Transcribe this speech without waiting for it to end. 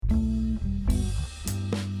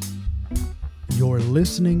You're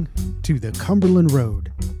listening to the Cumberland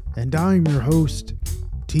Road, and I'm your host,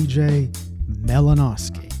 TJ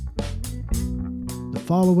Melanowski. The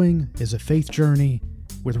following is a faith journey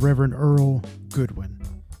with Reverend Earl Goodwin.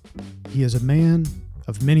 He is a man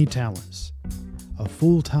of many talents, a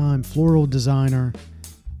full-time floral designer,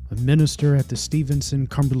 a minister at the Stevenson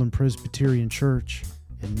Cumberland Presbyterian Church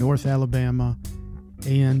in North Alabama,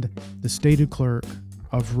 and the stated clerk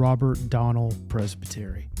of Robert Donnell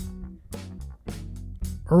Presbytery.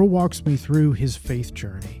 Earl walks me through his faith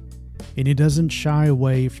journey, and he doesn't shy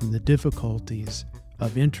away from the difficulties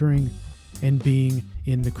of entering and being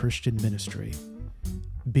in the Christian ministry,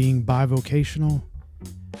 being bivocational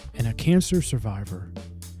and a cancer survivor,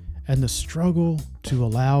 and the struggle to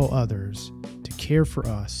allow others to care for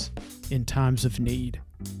us in times of need.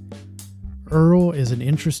 Earl is an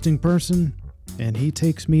interesting person, and he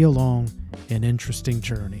takes me along an interesting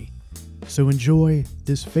journey. So enjoy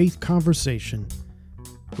this faith conversation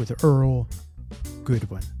with Earl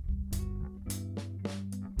Goodwin.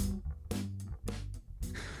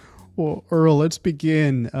 Well, Earl, let's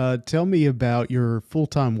begin. Tell me about your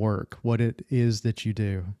full-time work, what it is that you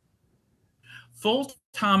do.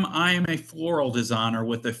 Full-time, I am a floral designer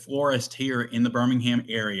with a florist here in the Birmingham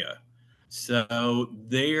area. So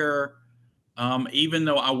there, even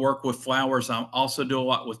though I work with flowers, I also do a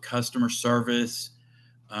lot with customer service.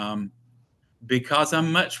 Because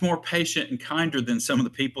I'm much more patient and kinder than some of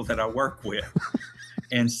the people that I work with.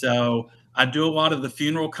 And so I do a lot of the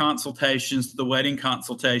funeral consultations, the wedding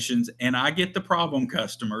consultations, and I get the problem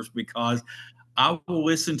customers because I will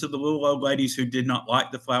listen to the little old ladies who did not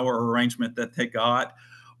like the flower arrangement that they got,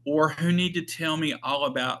 or who need to tell me all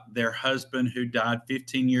about their husband who died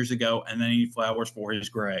 15 years ago and they need flowers for his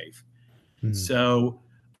grave. So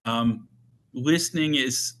listening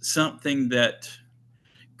is something that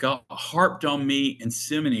got harped on me in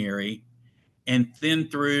seminary, and then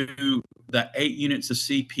through the 8 units of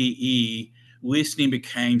CPE, listening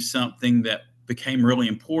became something that became really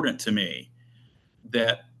important to me,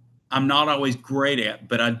 that I'm not always great at,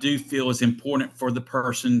 but I do feel is important for the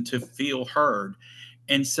person to feel heard.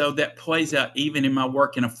 And so that plays out even in my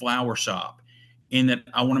work in a flower shop, in that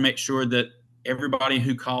I want to make sure that everybody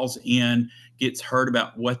who calls in gets heard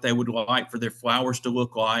about what they would like for their flowers to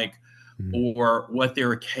look like, or what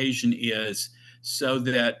their occasion is, so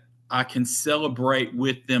that I can celebrate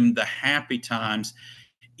with them the happy times,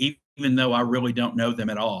 even though I really don't know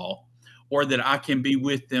them at all, or that I can be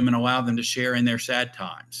with them and allow them to share in their sad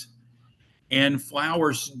times. And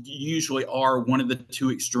flowers usually are one of the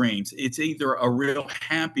two extremes. It's either a real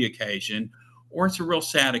happy occasion or it's a real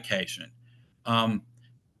sad occasion.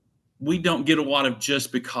 We don't get a lot of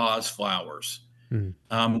just because flowers.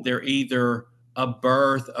 They're either a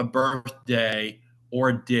birth, a birthday, or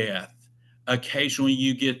a death. Occasionally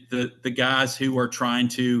you get the guys who are trying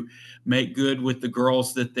to make good with the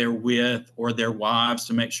girls that they're with or their wives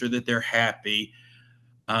to make sure that they're happy.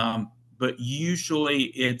 But usually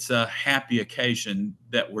it's a happy occasion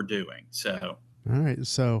that we're doing. So, all right.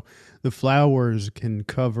 So the flowers can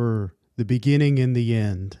cover the beginning and the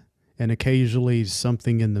end, and occasionally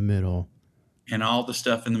something in the middle. And all the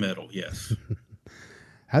stuff in the middle, yes.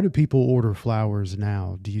 How do people order flowers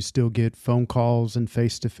now? Do you still get phone calls and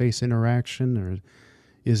face-to-face interaction, or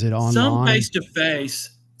is it online?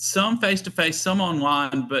 Some face-to-face, some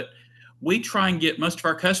online, but we try and get most of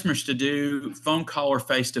our customers to do phone call or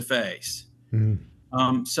face-to-face,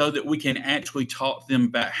 so that we can actually talk to them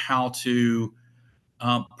about how to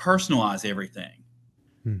personalize everything.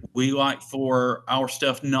 We like for our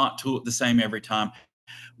stuff not to look the same every time.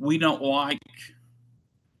 We don't like,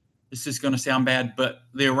 this is going to sound bad, but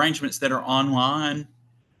the arrangements that are online,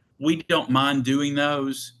 we don't mind doing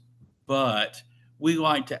those, but we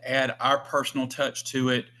like to add our personal touch to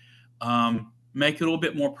it, make it a little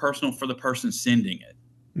bit more personal for the person sending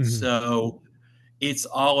it. So it's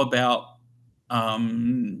all about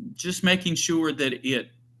just making sure that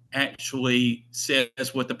it actually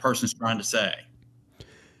says what the person's trying to say.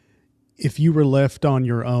 If you were left on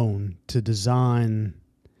your own to design,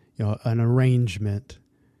 an arrangement,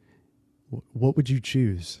 what would you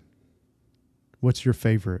choose? What's your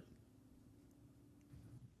favorite?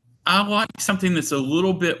 I like something that's a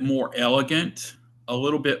little bit more elegant, a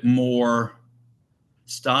little bit more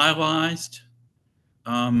stylized.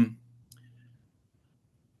 I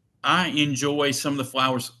enjoy some of the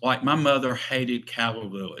flowers, like my mother hated calla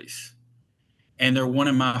lilies, and they're one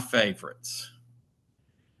of my favorites.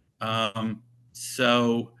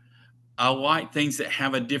 So I like things that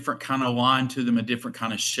have a different kind of line to them, a different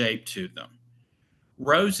kind of shape to them.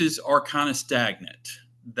 Roses are kind of stagnant.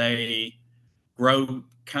 They grow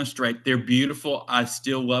kind of straight. They're beautiful. I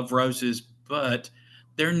still love roses, but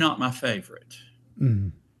they're not my favorite.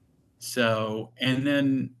 Mm. So, and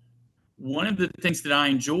then one of the things that I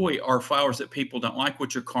enjoy are flowers that people don't like,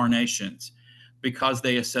 which are carnations, because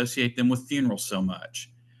they associate them with funerals so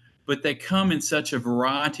much. But they come in such a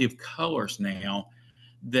variety of colors now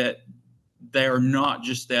that they are not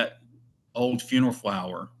just that old funeral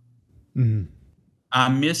flower. Mm. I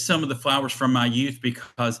miss some of the flowers from my youth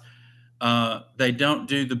because they don't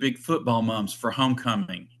do the big football mums for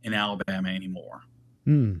homecoming in Alabama anymore.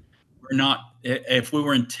 Mm. We're not, if we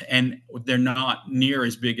were in, and they're not near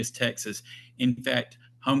as big as Texas. In fact,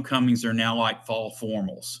 homecomings are now like fall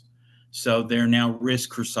formals. So they're now wrist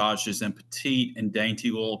corsages and petite and dainty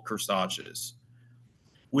little corsages,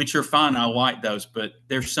 which are fine. I like those, but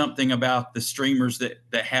there's something about the streamers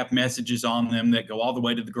that have messages on them that go all the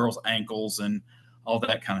way to the girls' ankles and all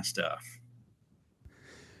that kind of stuff.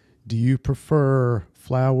 Do you prefer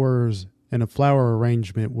flowers in a flower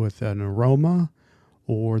arrangement with an aroma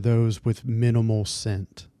or those with minimal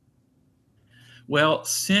scent? Well,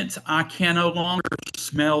 since I can no longer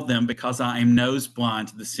smell them because I am nose blind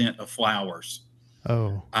to the scent of flowers,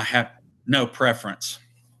 Oh. I have no preference.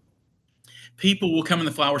 People will come in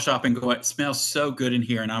the flower shop and go, "It smells so good in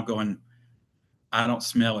here," and I'm going, "I don't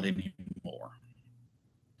smell it anymore."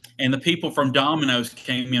 And the people from Domino's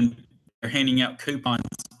came in, they're handing out coupons,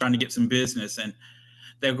 trying to get some business, and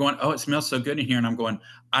they're going, "Oh, it smells so good in here," and I'm going,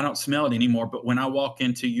 "I don't smell it anymore, but when I walk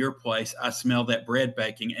into your place, I smell that bread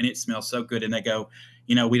baking, and it smells so good." And they go,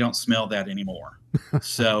 "We don't smell that anymore."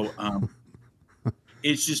 So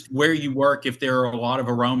it's just where you work. If there are a lot of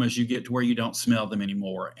aromas, you get to where you don't smell them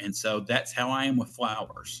anymore, and so that's how I am with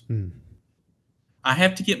flowers. Mm. I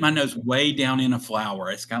have to get my nose way down in a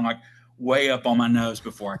flower. It's kind of like way up on my nose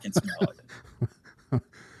before I can smell it.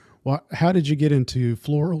 Well, how did you get into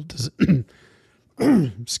floral?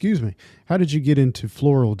 Excuse me. How did you get into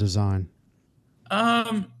floral design?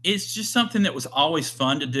 It's just something that was always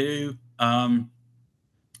fun to do.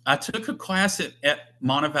 I took a class at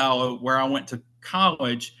Montevallo where I went to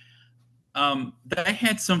college. They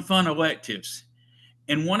had some fun electives,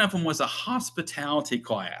 and one of them was a hospitality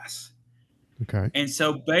class. Okay. And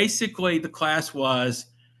so basically, the class was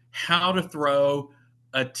how to throw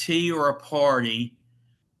a tea or a party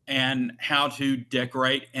and how to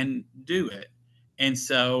decorate and do it. And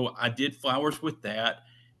so I did flowers with that,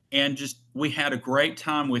 and just we had a great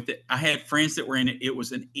time with it. I had friends that were in it. It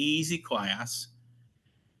was an easy class.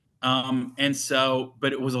 And so,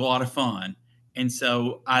 but it was a lot of fun. And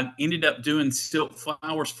so I ended up doing silk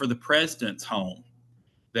flowers for the president's home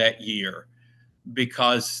that year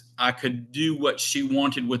because I could do what she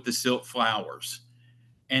wanted with the silk flowers.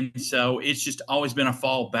 And so it's just always been a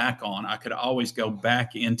fall back on. I could always go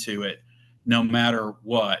back into it no matter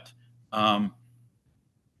what. Um,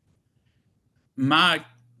 my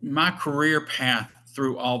my career path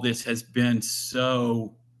through all this has been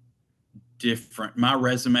so different. My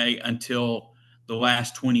resume until the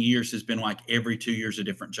last 20 years has been like every 2 years a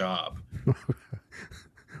different job.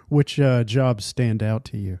 Which jobs stand out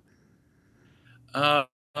to you? Uh,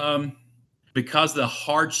 um, because the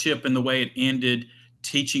hardship and the way it ended,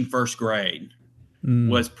 teaching first grade Mm.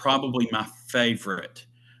 was probably my favorite,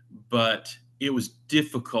 but it was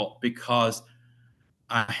difficult because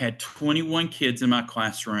I had 21 kids in my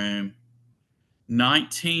classroom.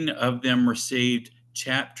 19 of them received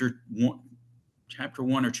chapter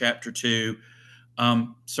one or chapter two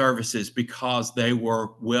services because they were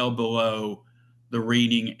well below the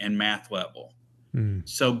reading and math level. Mm.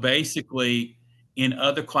 So basically, in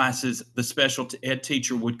other classes, the special ed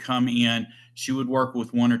teacher would come in. She would work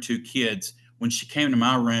with one or two kids. When she came to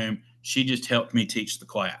my room, she just helped me teach the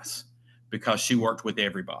class because she worked with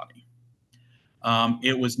everybody.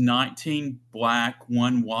 It was 19 black,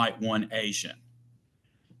 one white, one Asian.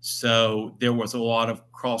 So there was a lot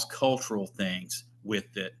of cross cultural things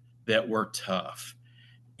with it that were tough.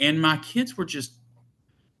 And my kids were just,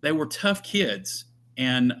 they were tough kids.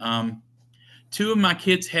 And two of my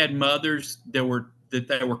kids had mothers that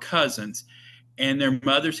they were cousins, and their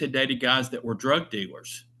mothers had dated guys that were drug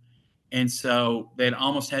dealers. And so they'd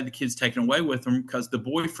almost had the kids taken away with them because the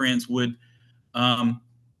boyfriends would um,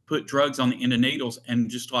 put drugs on the end of needles and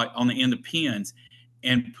just like on the end of pins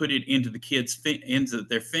and put it into the kids' ends of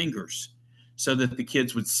their fingers so that the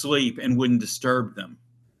kids would sleep and wouldn't disturb them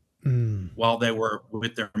Mm. while they were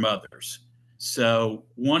with their mothers. So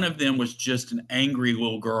one of them was just an angry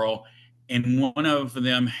little girl, and one of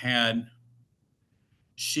them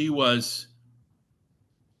she was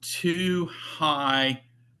too high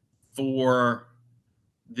for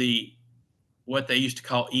the what they used to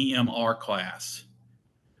call EMR class.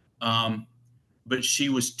 Um, but she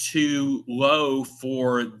was too low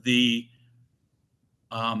for the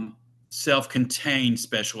um, self-contained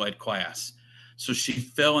special ed class. So she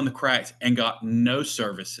fell in the cracks and got no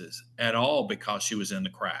services at all because she was in the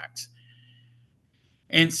cracks.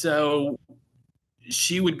 And so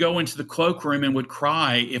she would go into the cloakroom and would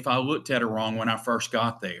cry if I looked at her wrong when I first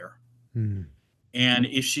got there. Mm. And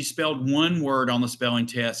if she spelled one word on the spelling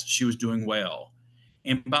test, she was doing well.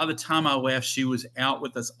 And by the time I left, she was out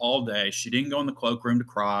with us all day. She didn't go in the cloakroom to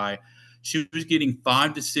cry. She was getting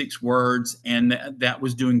 5 to 6 words, and that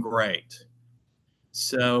was doing great.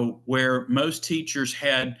 So, where most teachers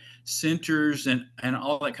had centers and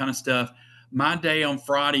all that kind of stuff, my day on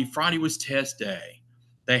Friday was test day.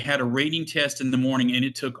 They had a reading test in the morning, and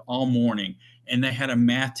it took all morning. And they had a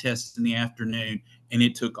math test in the afternoon, and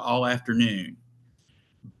it took all afternoon.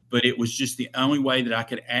 But it was just the only way that I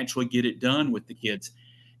could actually get it done with the kids.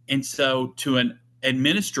 And so, to an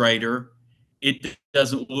administrator, it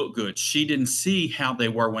doesn't look good. She didn't see how they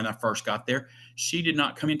were when I first got there. She did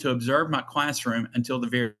not come in to observe my classroom until the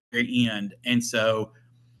very, very end. And so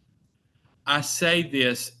I say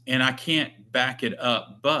this and I can't back it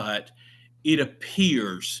up, but it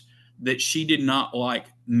appears that she did not like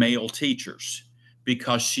male teachers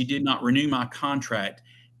because she did not renew my contract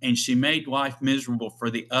and she made life miserable for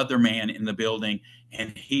the other man in the building,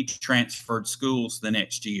 and he transferred schools the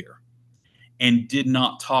next year and did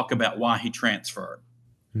not talk about why he transferred.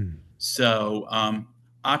 Mm. So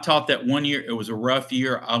I taught that one year. It was a rough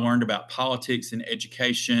year. I learned about politics and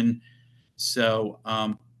education. So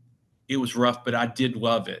it was rough, but I did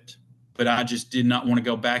love it. But I just did not want to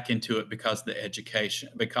go back into it because of the education,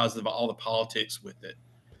 because of all the politics with it.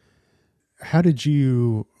 How did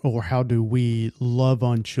you, or how do we love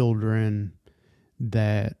on children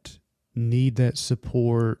that need that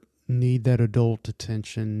support, need that adult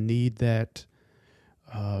attention, need that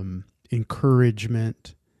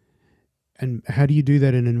encouragement? And how do you do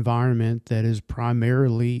that in an environment that is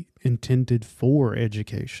primarily intended for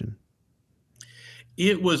education?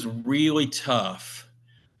 It was really tough.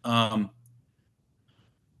 Um,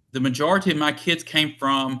 the majority of my kids came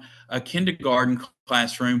from a kindergarten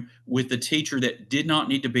classroom with a teacher that did not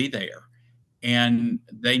need to be there. And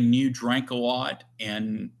they drank a lot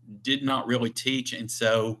and did not really teach. And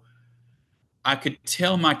so I could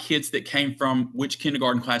tell my kids that came from which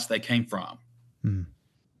kindergarten class they came from. Mm.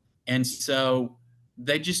 And so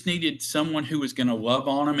they just needed someone who was going to love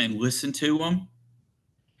on them and listen to them.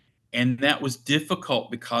 And that was difficult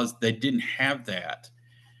because they didn't have that.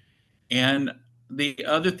 And the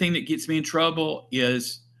other thing that gets me in trouble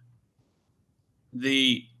is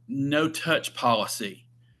the no touch policy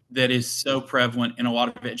that is so prevalent in a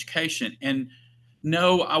lot of education. And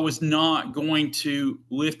no, I was not going to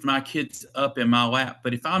lift my kids up in my lap.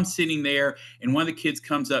 But if I'm sitting there and one of the kids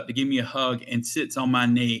comes up to give me a hug and sits on my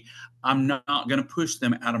knee, I'm not going to push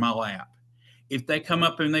them out of my lap. If they come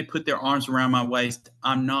up and they put their arms around my waist,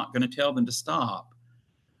 I'm not going to tell them to stop.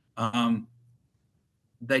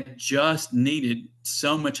 They just needed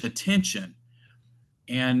so much attention.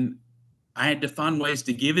 And I had to find ways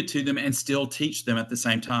to give it to them and still teach them at the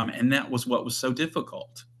same time. And that was what was so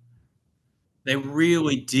difficult. They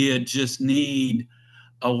really did just need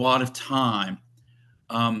a lot of time.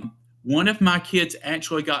 One of my kids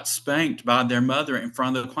actually got spanked by their mother in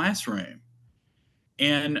front of the classroom.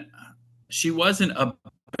 And she wasn't a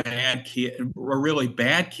bad kid, a really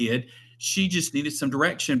bad kid. She just needed some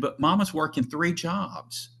direction. But mama's working 3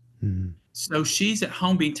 jobs. Mm. So she's at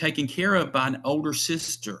home being taken care of by an older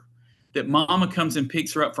sister that mama comes and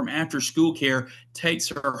picks her up from after school care, takes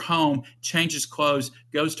her home, changes clothes,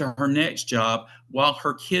 goes to her next job while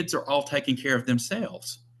her kids are all taking care of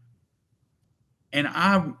themselves. And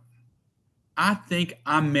I think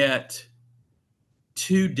I met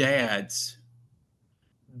 2 dads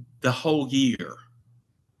the whole year.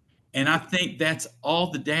 And I think that's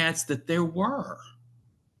all the dads that there were.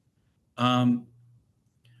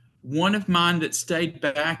 One of mine that stayed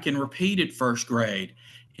back and repeated first grade,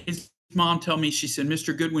 his mom told me, she said,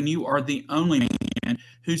 Mr. Goodwin, you are the only man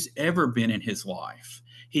who's ever been in his life.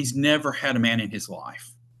 He's never had a man in his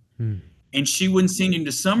life. Mm. And she wouldn't send him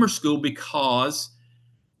to summer school because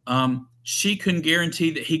she couldn't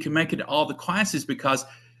guarantee that he could make it to all the classes because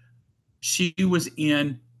she was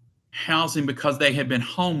in housing because they had been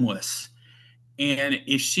homeless. And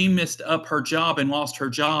if she missed up her job and lost her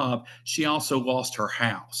job, she also lost her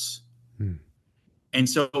house. Hmm. And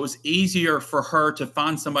so it was easier for her to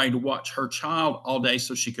find somebody to watch her child all day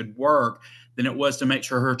so she could work than it was to make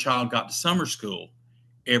sure her child got to summer school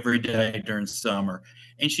every day during summer.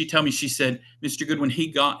 And she told me, she said, Mr. Goodwin, he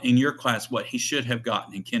got in your class what he should have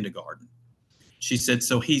gotten in kindergarten. She said,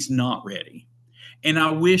 so he's not ready. And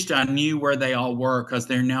I wished I knew where they all were because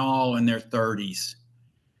they're now all in their 30s.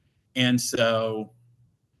 And so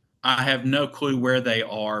I have no clue where they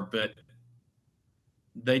are, but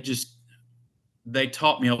they just they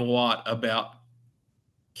taught me a lot about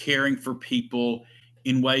caring for people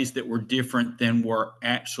in ways that were different than were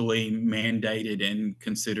actually mandated and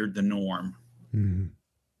considered the norm. Mhm.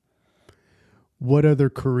 What other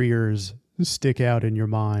careers stick out in your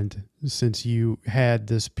mind since you had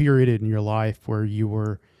this period in your life where you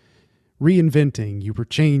were reinventing, you were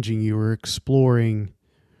changing, you were exploring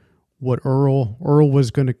what Earl was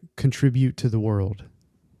going to contribute to the world?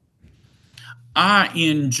 I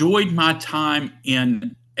enjoyed my time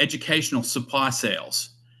in educational supply sales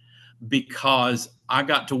because I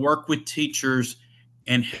got to work with teachers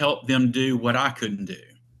and help them do what I couldn't do.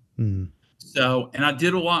 Mm. So, and I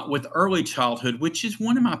did a lot with early childhood, which is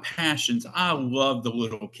one of my passions. I love the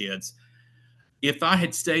little kids. If I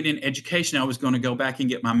had stayed in education, I was going to go back and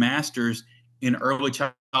get my master's in early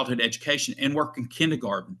childhood education and work in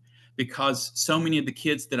kindergarten because so many of the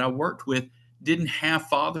kids that I worked with didn't have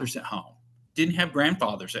fathers at home, didn't have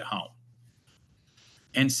grandfathers at home.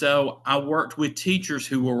 And so I worked with teachers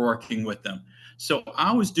who were working with them. So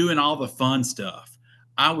I was doing all the fun stuff.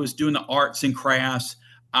 I was doing the arts and crafts.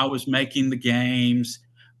 I was making the games,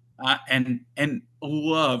 and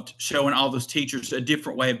loved showing all those teachers a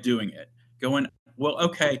different way of doing it. Going, well,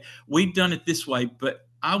 okay, we've done it this way, but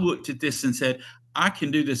I looked at this and said, I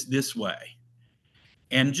can do this way,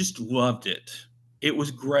 and just loved it. It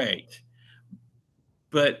was great,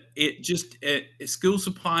 but school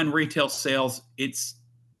supply and retail sales, it's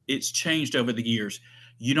changed over the years.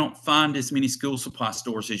 You don't find as many school supply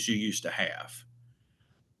stores as you used to have,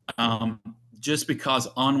 um, just because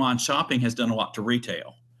online shopping has done a lot to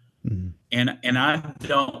retail. Mm. And I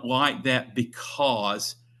don't like that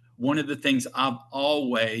because one of the things I've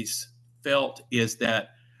always felt is that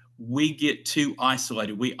we get too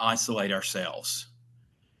isolated. We isolate ourselves.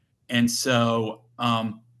 And so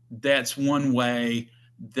that's one way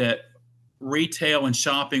that retail and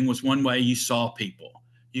shopping was one way you saw people.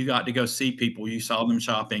 You got to go see people. You saw them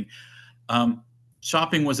shopping. Um,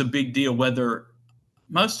 Shopping was a big deal, whether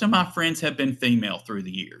most of my friends have been female through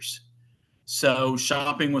the years. So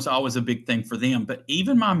shopping was always a big thing for them. But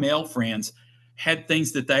even my male friends had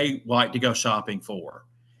things that they liked to go shopping for.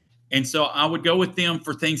 And so I would go with them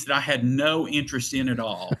for things that I had no interest in at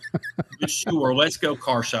all. But sure, let's go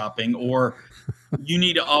car shopping, or you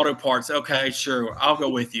need auto parts. Okay, sure, I'll go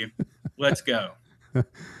with you. Let's go.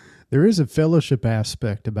 There is a fellowship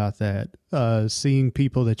aspect about that. Seeing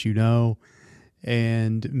people that you know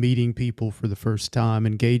and meeting people for the first time,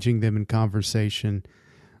 engaging them in conversation,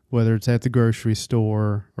 whether it's at the grocery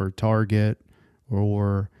store or Target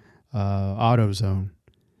or AutoZone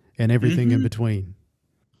and everything in Hmm. between.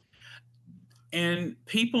 And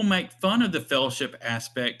people make fun of the fellowship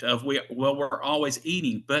aspect of we're always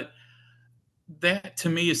eating, but that to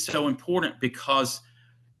me is so important because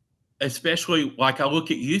especially like I look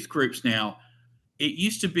at youth groups now, it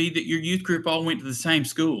used to be that your youth group all went to the same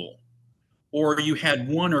school or you had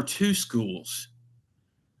one or two schools.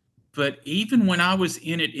 But even when I was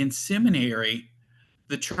in it in seminary,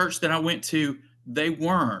 the church that I went to, they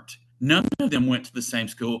weren't. None of them went to the same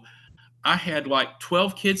school. I had like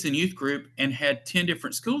 12 kids in youth group and had 10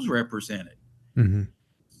 different schools represented. Mm-hmm.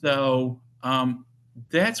 So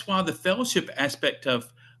that's why the fellowship aspect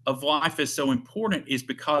of life is so important, is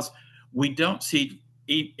because we don't see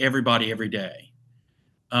everybody every day.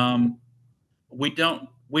 Um, we don't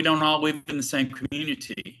all live in the same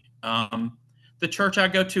community. The church I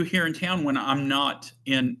go to here in town, when I'm not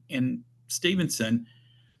in Stevenson,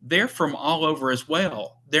 they're from all over as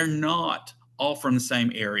well. They're not all from the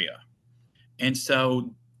same area, and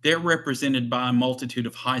so they're represented by a multitude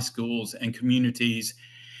of high schools and communities,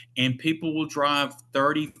 and people will drive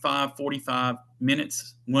 35, 45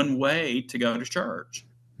 minutes one way to go to church.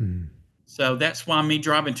 Mm-hmm. So that's why me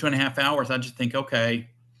driving 2.5 hours, I just think, okay,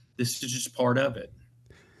 this is just part of it.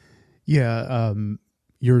 Yeah,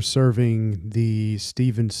 you're serving the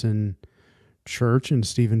Stevenson Church in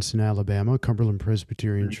Stevenson, Alabama, Cumberland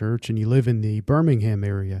Presbyterian Right. Church, and you live in the Birmingham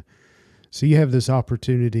area. So you have this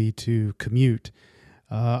opportunity to commute.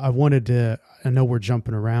 I know we're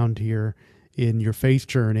jumping around here in your faith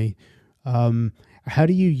journey. How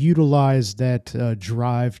do you utilize that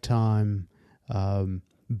drive time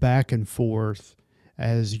back and forth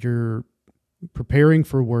as you're preparing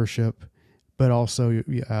for worship, but also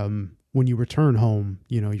when you return home,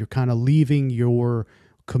 you're kind of leaving your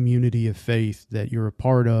community of faith that you're a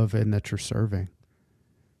part of and that you're serving?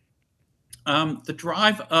 The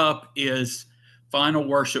drive up is final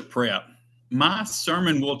worship prep. My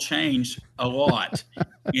sermon will change a lot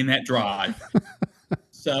in that drive.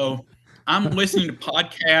 So I'm listening to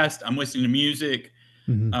podcasts, I'm listening to music,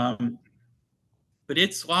 Hmm. um, but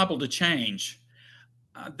it's liable to change.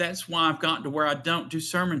 That's why I've gotten to where I don't do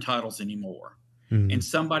sermon titles anymore. And Hmm.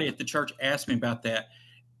 somebody at the church asked me about that.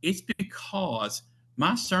 It's because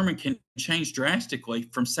my sermon can change drastically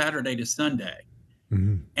from Saturday to Sunday.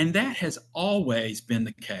 Hmm. And that has always been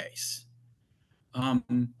the case.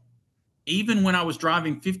 Um, Even when I was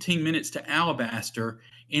driving 15 minutes to Alabaster,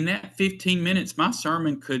 in that 15 minutes, my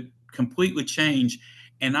sermon could completely change.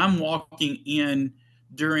 And I'm walking in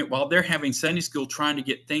during while they're having Sunday school, trying to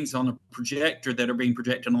get things on the projector that are being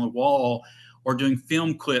projected on the wall, or doing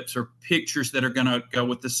film clips or pictures that are going to go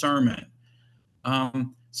with the sermon.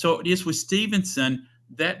 So it is with Stevenson.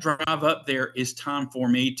 That drive up there is time for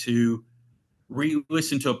me to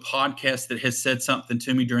re-listen to a podcast that has said something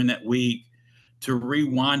to me during that week, to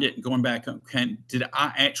rewind it and going back, okay, did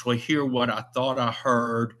I actually hear what I thought I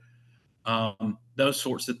heard? Those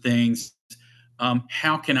sorts of things.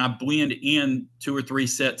 How can I blend in two or three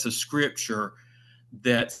sets of scripture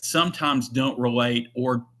that sometimes don't relate,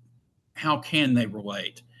 or how can they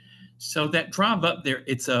relate? So that drive up there,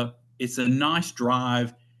 it's a nice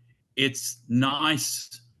drive. It's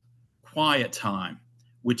nice quiet time,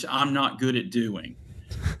 which I'm not good at doing.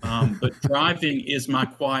 But driving is my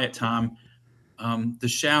quiet time. The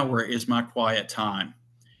shower is my quiet time.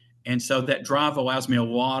 And so that drive allows me a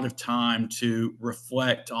lot of time to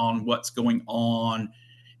reflect on what's going on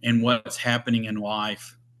and what's happening in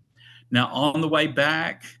life. Now, on the way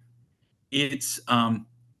back, it's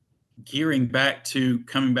gearing back to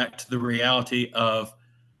coming back to the reality of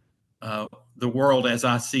uh, the world as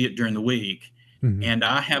I see it during the week. Hmm. And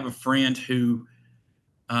I have a friend who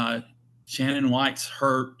uh, Shannon likes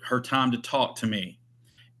her time to talk to me.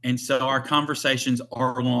 And so our conversations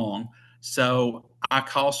are long. So I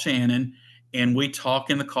call Shannon and we talk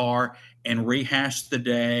in the car and rehash the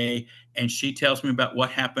day. And she tells me about what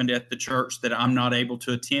happened at the church that I'm not able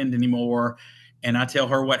to attend anymore. And I tell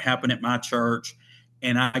her what happened at my church.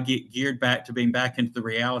 And I get geared back to being back into the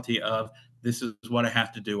reality of this is what I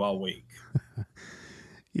have to do all week.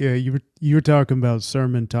 Yeah, you were talking about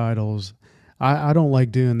sermon titles. I don't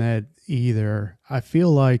like doing that either. I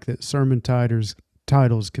feel like that sermon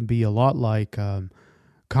titles can be a lot like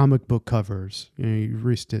comic book covers.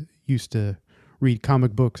 You used to read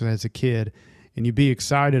comic books as a kid, and you'd be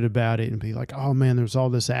excited about it and be like, "Oh man, there's all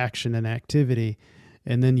this action and activity,"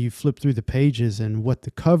 and then you flip through the pages, and what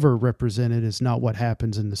the cover represented is not what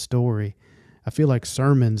happens in the story. I feel like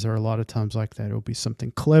sermons are a lot of times like that. It'll be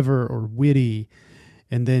something clever or witty,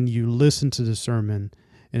 and then you listen to the sermon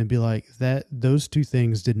and it'd be like that those two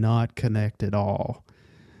things did not connect at all.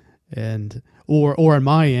 And or on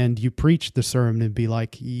my end, you preach the sermon and be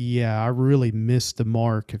like, yeah, I really missed the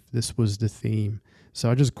mark if this was the theme. So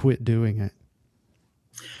I just quit doing it.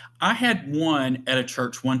 I had one at a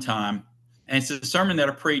church one time, and it's a sermon that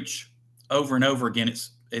I preach over and over again.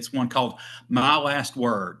 It's one called My Last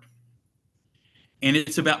Word. And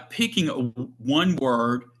it's about picking one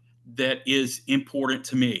word that is important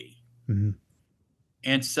to me. Mm-hmm.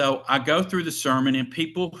 And so I go through the sermon, and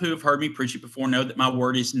people who have heard me preach it before know that my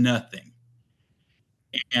word is nothing.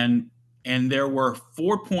 And there were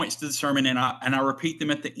 4 points to the sermon, and I repeat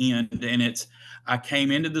them at the end. And it's, I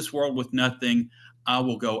came into this world with nothing. I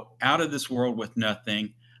will go out of this world with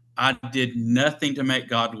nothing. I did nothing to make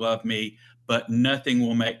God love me, but nothing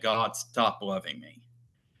will make God stop loving me.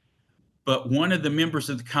 But one of the members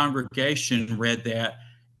of the congregation read that,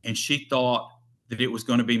 and she thought that it was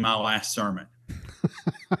going to be my last sermon.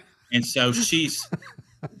 And so she's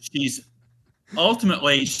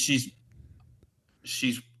ultimately she's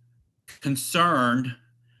concerned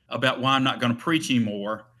about why I'm not going to preach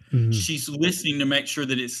anymore. Mm-hmm. She's listening to make sure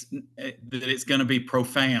that it's going to be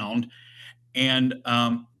profound. And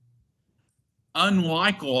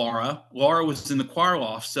unlike Laura was in the choir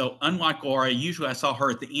loft. So unlike Laura, usually I saw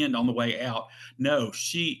her at the end on the way out. No,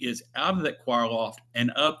 she is out of that choir loft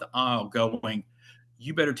and up the aisle going,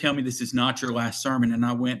 "You better tell me this is not your last sermon." And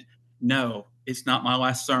I went, "No, it's not my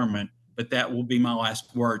last sermon, but that will be my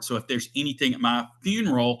last word. So if there's anything at my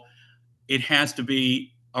funeral, it has to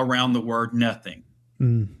be around the word nothing."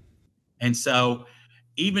 Mm-hmm. And so,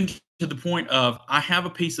 even to the point of, I have a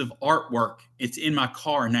piece of artwork, it's in my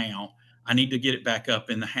car now. I need to get it back up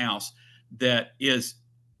in the house. That is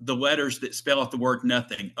the letters that spell out the word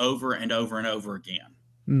nothing over and over and over again.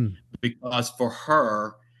 Mm-hmm. Because for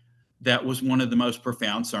her, that was one of the most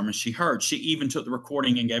profound sermons she heard. She even took the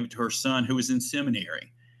recording and gave it to her son, who was in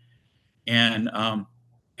seminary. And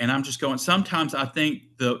I'm just going, sometimes I think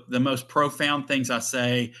the most profound things I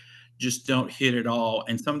say just don't hit at all.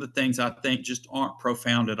 And some of the things I think just aren't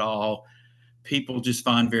profound at all. people just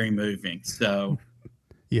find very moving. So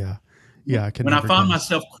Yeah. Yeah, I can when I never find guess.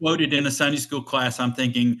 myself quoted in a Sunday school class, I'm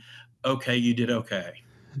thinking, okay, you did okay.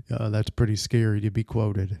 That's pretty scary to be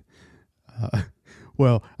quoted. Uh,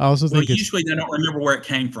 well, I also Well, think it's usually they don't remember where it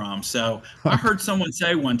came from. So I okay. heard someone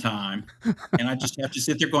say one time, and I just have to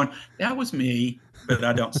sit there going, that was me, but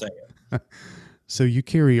I don't say it. So you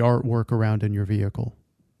carry artwork around in your vehicle.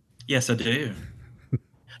 Yes, I do.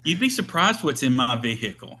 You'd be surprised what's in my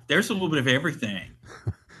vehicle. There's a little bit of everything.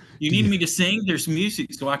 You Do need you? me to sing? There's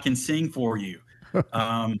music so I can sing for you.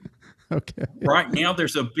 Um, Okay. right now,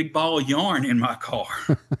 there's a big ball of yarn in my car.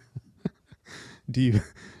 Do you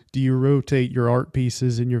do you rotate your art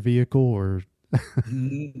pieces in your vehicle or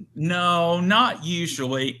No, not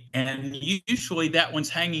usually. And usually that one's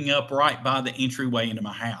hanging up right by the entryway into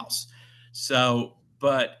my house. So,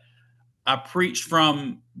 but I preach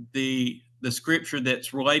from the scripture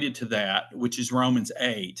that's related to that, which is Romans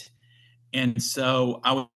 8. And so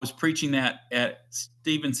I was preaching that at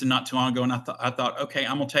Stevenson not too long ago, and I thought, okay,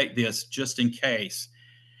 I'm gonna take this just in case.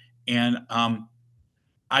 And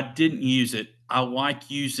I didn't use it. I like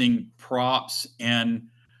using props and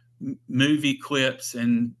movie clips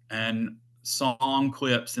and song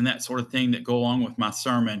clips and that sort of thing that go along with my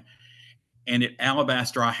sermon. And at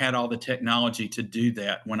Alabaster, I had all the technology to do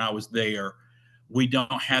that when I was there. We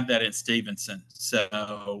don't have that at Stevenson,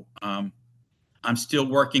 so I'm still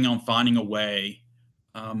working on finding a way.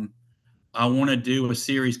 Um, I want to do a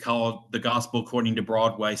series called The Gospel According to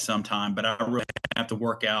Broadway sometime, but I really have to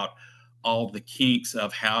work out all the kinks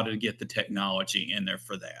of how to get the technology in there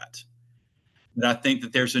for that. But I think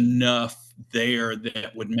that there's enough there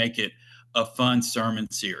that would make it a fun sermon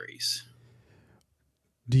series.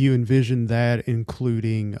 do you envision that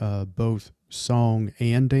including both song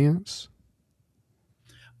and dance?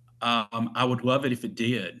 I would love it if it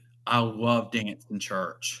did. I love dance in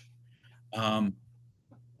church. Um,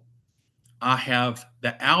 I have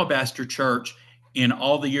the Alabaster Church in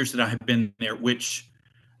all the years that I have been there, which,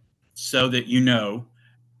 so that you know,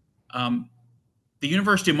 um, the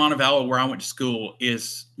University of Montevallo, where I went to school,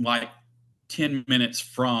 is like 10 minutes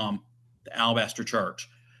from the Alabaster Church.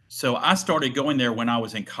 So I started going there when I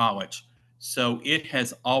was in college. So it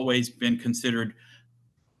has always been considered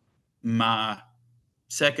my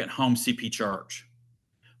second home CP church.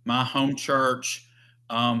 My home church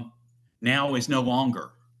um, now is no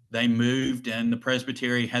longer. They moved, and the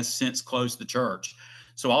presbytery has since closed the church.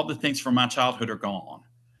 So all the things from my childhood are gone.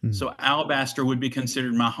 Hmm. So Alabaster would be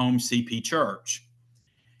considered my home CP church.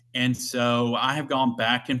 And so I have gone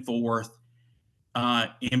back and forth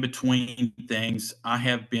in between things. I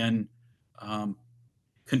have been um,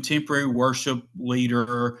 contemporary worship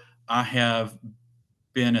leader. I have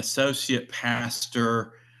been associate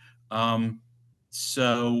pastor. Um,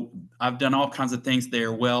 so I've done all kinds of things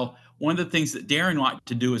there. Well, one of the things that Darren liked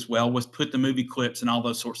to do as well was put the movie clips and all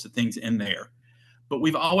those sorts of things in there. But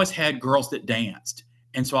we've always had girls that danced.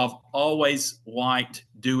 And so I've always liked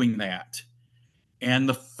doing that. And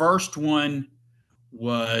the first one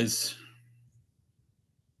was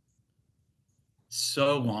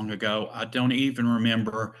so long ago, I don't even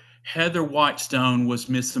remember. Heather Whitestone was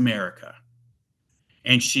Miss America,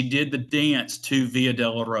 and she did the dance to Via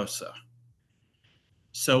Dolorosa.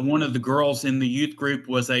 So one of the girls in the youth group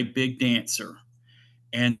was a big dancer.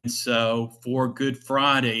 And so for Good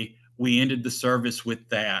Friday, we ended the service with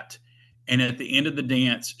that. And at the end of the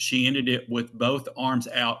dance, she ended it with both arms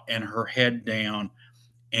out and her head down.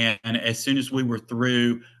 And as soon as we were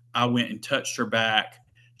through, I went and touched her back.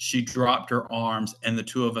 She dropped her arms, and the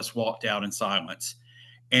two of us walked out in silence.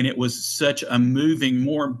 And it was such a moving,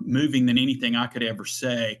 more moving than anything I could ever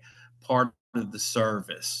say, part of the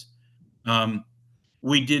service. Um,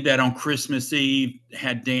 we did that on Christmas Eve,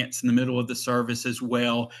 had dance in the middle of the service as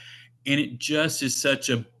well. And it just is such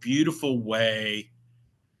a beautiful way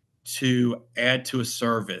to add to a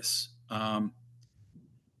service.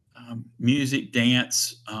 Music,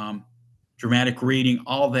 dance, dramatic reading,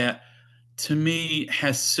 all that to me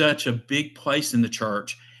has such a big place in the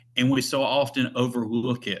church. And we so often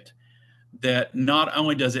overlook it that not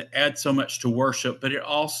only does it add so much to worship, but it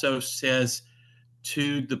also says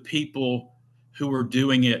to the people who are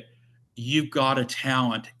doing it, you've got a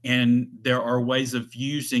talent, and there are ways of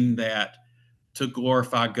using that to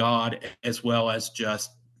glorify God as well as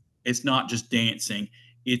just, it's not just dancing,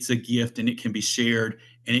 it's a gift and it can be shared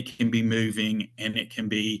and it can be moving and it can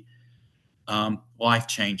be life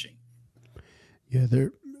changing. Yeah,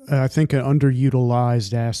 there. I think an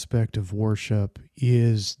underutilized aspect of worship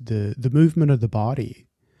is the movement of the body.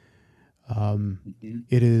 Mhm.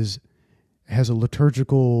 It has a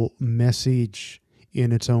liturgical message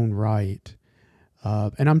in its own right.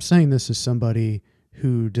 And I'm saying this as somebody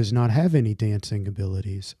who does not have any dancing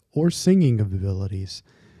abilities or singing abilities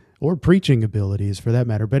or preaching abilities for that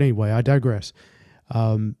matter. But anyway, I digress.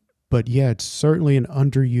 But yeah, it's certainly an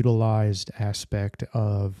underutilized aspect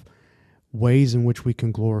of ways in which we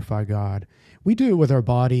can glorify God. We do it with our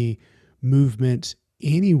body movements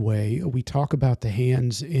anyway. We talk about the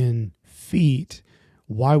hands and feet.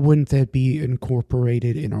 Why wouldn't that be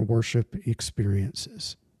incorporated in our worship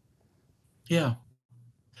experiences? Yeah.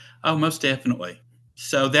 Oh, most definitely.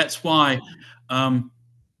 So that's why um,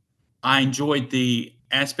 I enjoyed the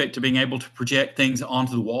aspect of being able to project things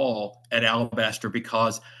onto the wall at Alabaster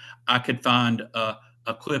because I could find a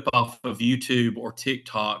clip off of YouTube or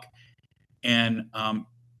TikTok and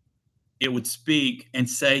it would speak and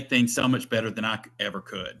say things so much better than ever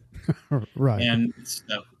could. Right. And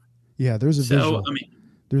Yeah, I mean,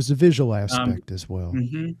 there's a visual um, aspect as well.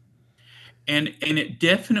 mhm. And it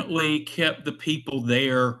definitely kept the people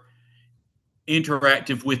there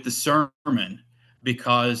interactive with the sermon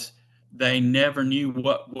because they never knew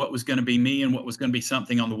what was going to be me and what was going to be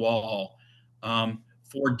something on the wall.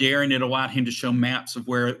 For Darren, it allowed him to show maps of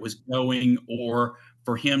where it was going, or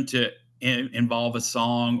for him to involve a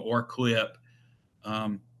song or a clip.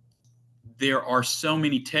 Um, there are so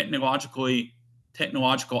many technological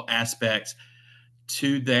aspects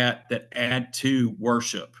to that add to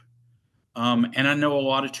worship. And I know a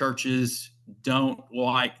lot of churches don't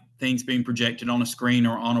like things being projected on a screen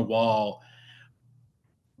or on a wall,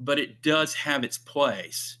 but it does have its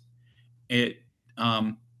place. It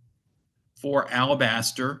um, For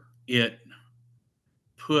Alabaster, it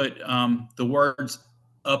put the words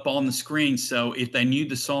up on the screen, so if they knew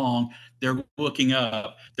the song, they're looking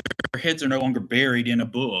up. Their heads are no longer buried in a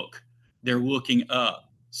book; they're looking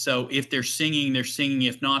up. So if they're singing, they're singing.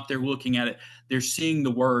 If not, they're looking at it. They're seeing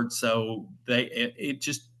the words, so it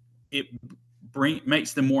just it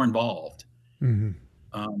makes them more involved. Hmm.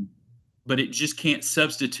 Um, but it just can't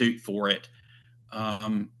substitute for it.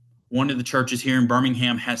 Um, One of the churches here in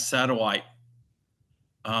Birmingham has satellite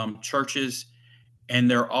churches, and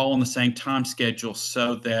they're all on the same time schedule,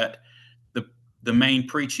 so that the the main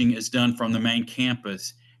preaching is done from the main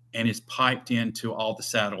campus and is piped into all the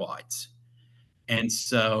satellites. And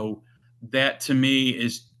so that to me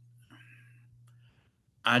is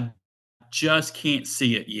I just can't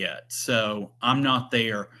see it yet. So I'm not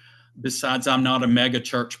there. Besides, I'm not a mega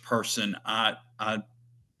church person. I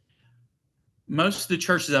Most of the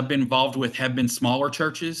churches I've been involved with have been smaller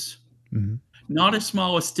churches, Hmm. not as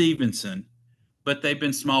small as Stevenson, but they've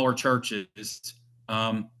been smaller churches.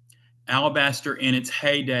 Um, Alabaster, in its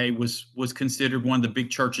heyday, was considered one of the big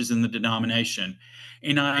churches in the denomination,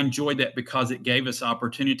 and I enjoyed that because it gave us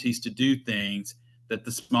opportunities to do things that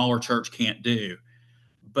the smaller church can't do.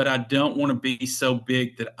 But I don't want to be so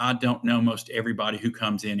big that I don't know most everybody who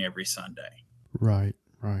comes in every Sunday. Right,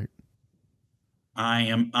 right. I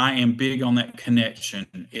am big on that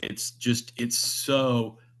connection. It's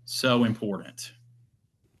so important.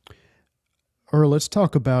 Earl, let's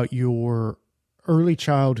talk about your early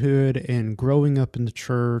childhood and growing up in the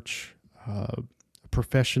church,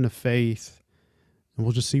 profession of faith, and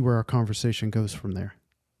we'll just see where our conversation goes from there.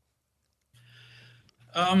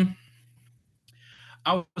 Um,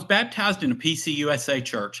 I was baptized in a PCUSA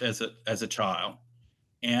church as a child,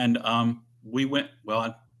 and we went. Well,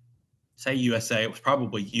 I say USA. It was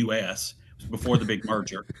probably US. It was before the big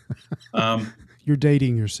merger. Um, You're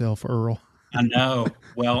dating yourself, Earl. I know.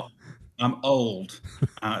 Well, I'm old,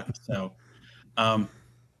 so. Um,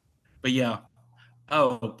 but yeah.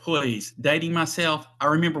 Oh, please, dating myself. I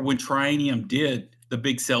remember when Trianium did the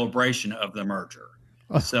big celebration of the merger,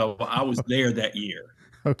 so I was there that year.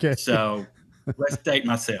 Okay. So let's date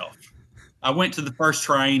myself. I went to the first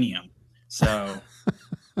Trianium, so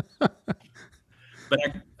but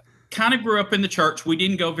I kind of grew up in the church. We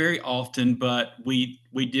didn't go very often, but we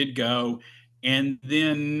did go. And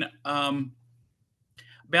then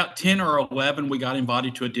about 10 or 11, we got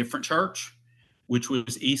invited to a different church, which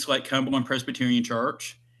was East Lake Cumberland Presbyterian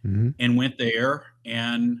Church, Hmm. and went there.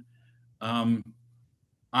 And um,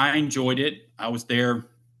 I enjoyed it. I was there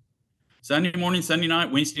Sunday morning, Sunday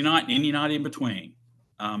night, Wednesday night, and any night in between.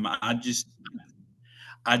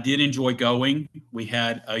 I did enjoy going. We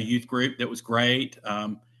had a youth group that was great.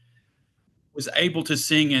 Was able to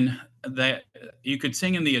sing in that you could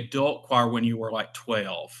sing in the adult choir when you were like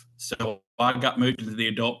 12. So I got moved into the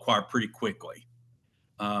adult choir pretty quickly.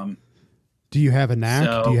 Um, Do you have a knack?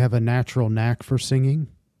 Do you so have a natural knack for singing?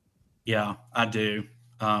 yeah, I do.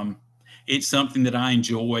 Um, it's something that I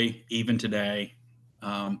enjoy even today.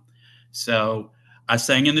 Um, so I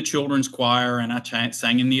sang in the children's choir and I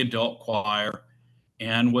sang in the adult choir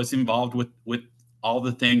and was involved with all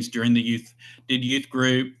the things during the did youth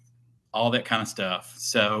group, all that kind of stuff.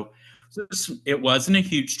 So it wasn't a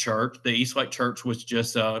huge church. The East Lake Church was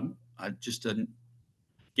just a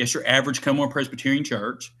guess your average Cumberland Presbyterian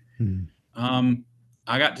church. Hmm.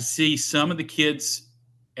 I got to see some of the kids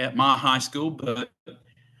at my high school, but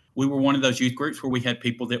we were one of those youth groups where we had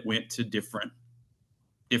people that went to different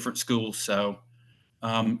schools. So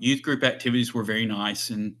youth group activities were very nice,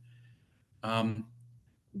 and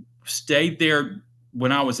stayed there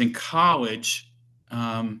when I was in college,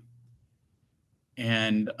 and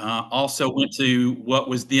also went to what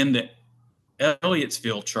was then the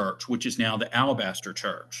Elliotsville Church, which is now the Alabaster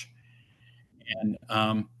Church.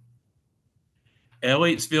 And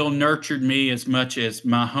Elliotsville nurtured me as much as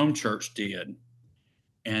my home church did.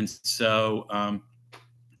 And so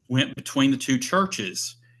went between the two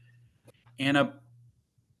churches. And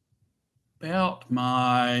about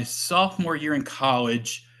my sophomore year in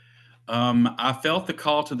college, I felt the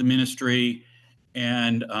call to the ministry,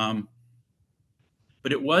 and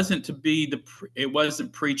but it wasn't to be it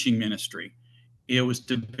wasn't preaching ministry. It was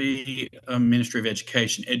to be a ministry of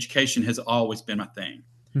education. Education has always been my thing.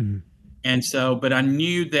 Hmm. And so, but I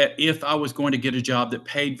knew that if I was going to get a job that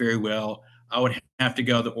paid very well, I would have to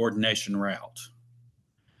go the ordination route.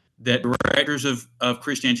 That directors of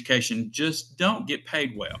Christian education just don't get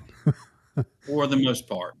paid well for the most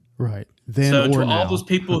part. Right. Then So or to now. all those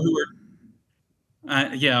people who are,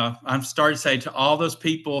 I'm starting to say to all those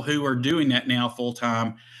people who are doing that now full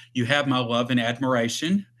time, you have my love and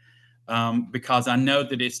admiration, because I know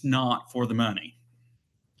that it's not for the money.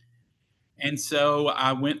 And so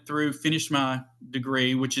I went through, finished my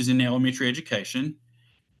degree, which is in elementary education,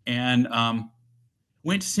 and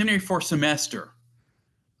went to seminary for a semester.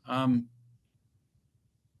 I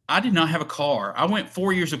did not have a car. I went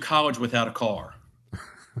 4 years of college without a car.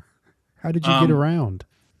 How did you get around?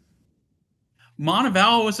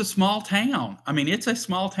 Montevallo is a small town. I mean, it's a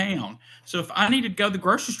small town. So if I needed to go to the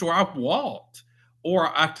grocery store, I walked or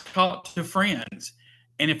I talked to friends.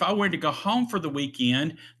 And if I wanted to go home for the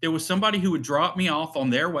weekend, there was somebody who would drop me off on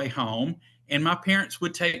their way home, and my parents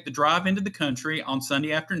would take the drive into the country on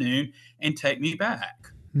Sunday afternoon and take me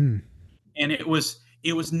back. Hmm. And it was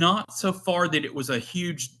not so far that it was a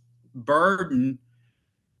huge burden,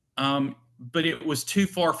 but it was too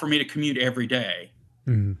far for me to commute every day.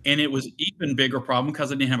 Hmm. And it was even bigger problem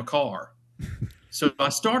because I didn't have a car. So I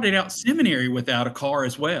started out seminary without a car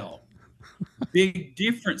as well. Big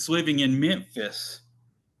difference living in Memphis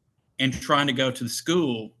and trying to go to the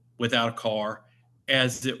school without a car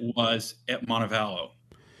as it was at Montevallo.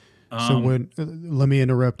 So let me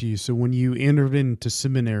interrupt you. So when you entered into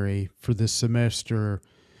seminary for this semester,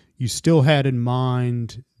 you still had in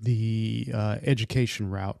mind the education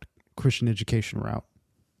route, Christian education route.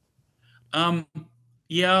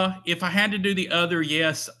 Yeah, if I had to do the other,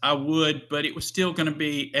 yes, I would, but it was still going to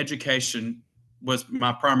be education was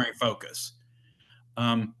my primary focus.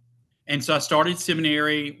 And so I started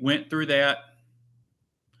seminary, went through that.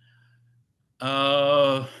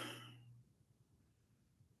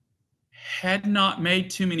 Had not made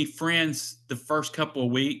too many friends the first couple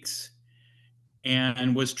of weeks,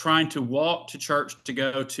 and was trying to walk to church to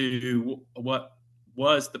go to what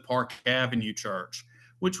was the Park Avenue Church,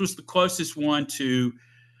 which was the closest one to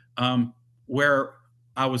where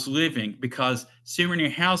I was living, because seminary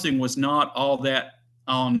housing was not all that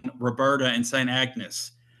on Roberta and St.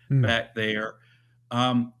 Agnes back there.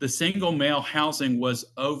 The single male housing was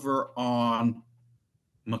over on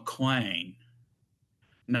McLean,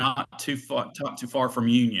 not too far from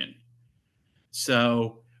Union.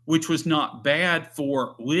 So, which was not bad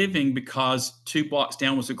for living, because 2 blocks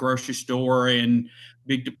down was a grocery store and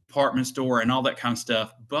big department store and all that kind of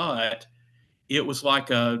stuff. But it was like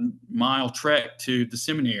a mile trek to the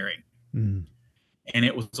seminary. Mm. And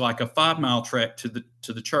it was like a 5-mile trek to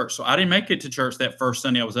the church. So I didn't make it to church that first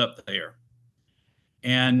Sunday I was up there,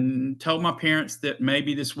 and told my parents that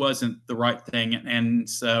maybe this wasn't the right thing. And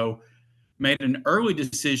so made an early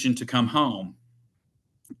decision to come home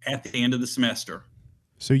at the end of the semester.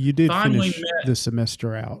 So you did finish the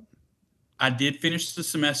semester out. I did finish the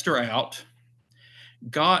semester out.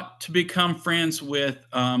 Got to become friends with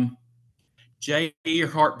J.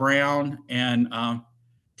 Earhart Brown and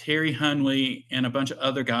Terry Hunley and a bunch of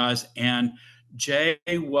other guys. And Jay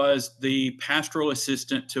was the pastoral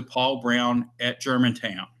assistant to Paul Brown at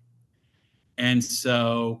Germantown. And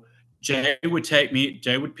so Jay would pick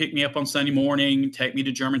me up on Sunday morning, take me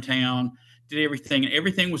to Germantown, did everything. And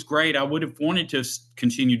everything was great. I would have wanted to have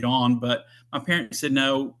continued on, but my parents said,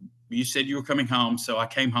 no, you said you were coming home. So I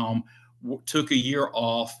came home, took a year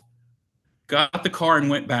off, got the car and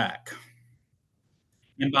went back.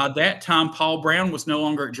 And by that time, Paul Brown was no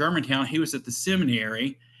longer at Germantown. He was at the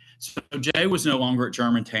seminary. So Jay was no longer at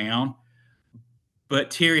Germantown. But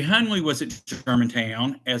Terry Hunley was at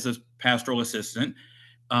Germantown as a pastoral assistant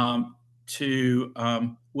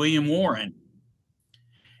to William Warren.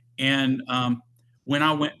 And when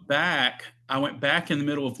I went back in the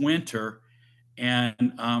middle of winter,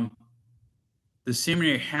 and the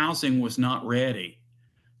seminary housing was not ready.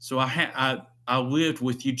 So I lived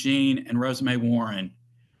with Eugene and Rosamay Warren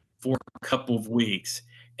for a couple of weeks.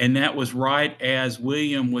 And that was right as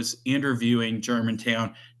William was interviewing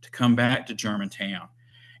Germantown to come back to Germantown.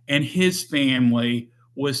 And his family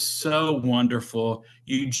was so wonderful.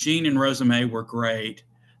 Eugene and Rosamay were great.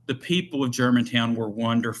 The people of Germantown were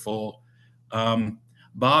wonderful.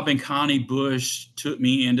 Bob and Connie Bush took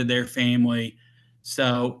me into their family.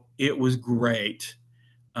 So it was great.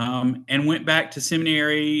 And went back to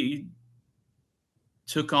seminary,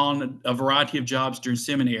 took on a variety of jobs during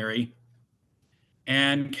seminary,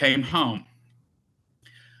 and came home.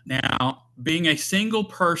 Now, being a single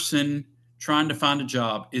person trying to find a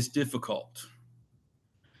job is difficult.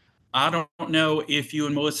 I don't know if you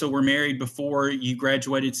and Melissa were married before you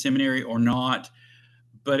graduated seminary or not,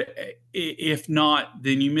 but if not,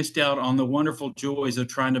 then you missed out on the wonderful joys of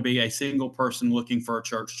trying to be a single person looking for a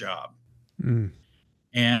church job. Mm.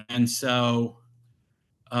 And so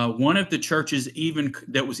one of the churches even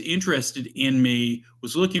that was interested in me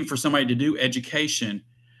was looking for somebody to do education.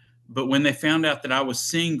 But when they found out that I was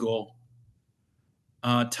single,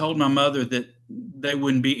 told my mother that they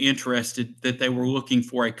wouldn't be interested, that they were looking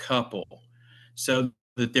for a couple, so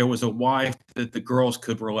that there was a wife that the girls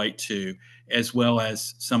could relate to, as well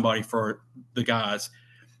as somebody for the guys.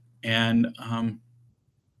 And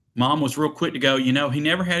Mom was real quick to go, he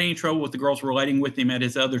never had any trouble with the girls relating with him at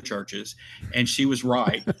his other churches. And she was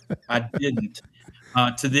right. I didn't.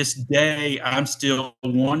 To this day, I'm still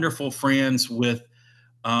wonderful friends with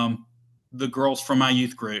the girls from my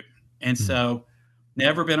youth group. And so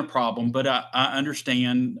never been a problem. But I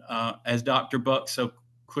understand, as Dr. Buck so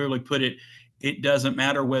clearly put it, it doesn't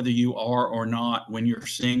matter whether you are or not. When you're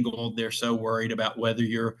single, they're so worried about whether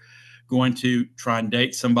you're going to try and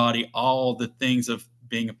date somebody, all the things of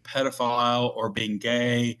being a pedophile or being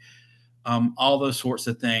gay, all those sorts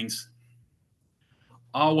of things.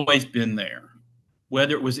 Always been there.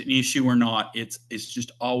 Whether it was an issue or not, it's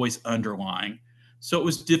just always underlying. So it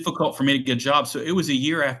was difficult for me to get a job. So it was a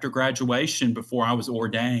year after graduation before I was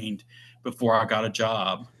ordained, before I got a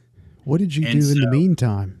job. What did you do in the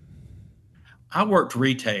meantime? I worked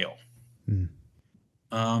retail.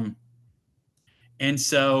 And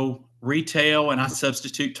so retail, and I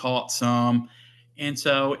substitute taught some. And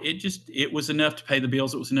so it was enough to pay the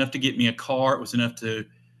bills. It was enough to get me a car. It was enough to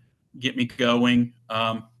get me going.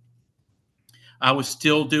 I was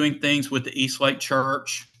still doing things with the Eastlake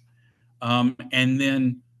Church. And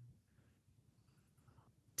then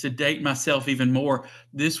to date myself even more,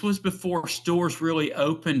 this was before stores really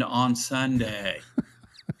opened on Sunday.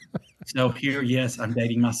 So here, yes, I'm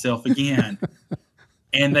dating myself again.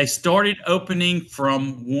 And they started opening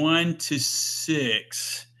from 1 to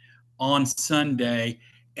 6 on Sunday,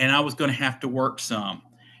 and I was going to have to work some.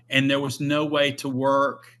 And there was no way to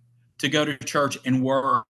go to church and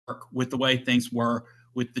work with the way things were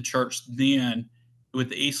with the church then, with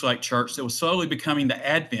the Eastlake Church that was slowly becoming the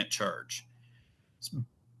Advent Church.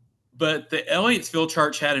 But the Elliotsville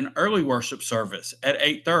Church had an early worship service at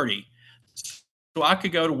 8:30. So I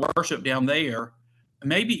could go to worship down there,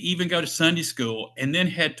 maybe even go to Sunday school, and then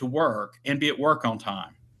head to work and be at work on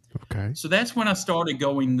time. Okay. So that's when I started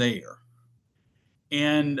going there.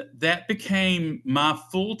 And that became my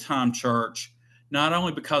full-time church, not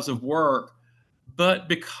only because of work, but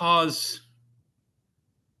because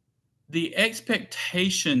the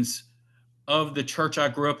expectations of the church I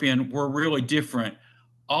grew up in were really different.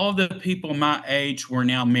 All the people my age were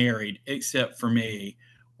now married, except for me,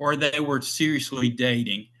 or they were seriously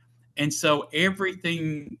dating. And so every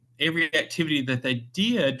activity that they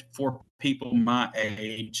did for people my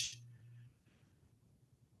age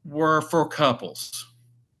were for couples,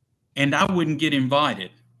 and I wouldn't get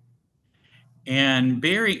invited. And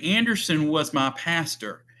Barry Anderson was my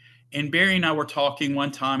pastor. And Barry and I were talking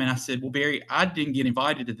one time, and I said, well, Barry, I didn't get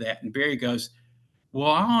invited to that. And Barry goes,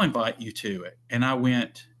 well, I'll invite you to it. And I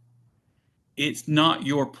went, it's not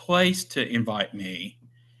your place to invite me.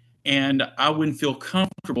 And I wouldn't feel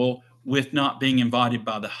comfortable with not being invited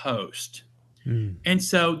by the host. And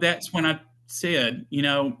so that's when I said,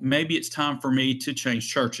 maybe it's time for me to change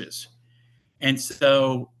churches. And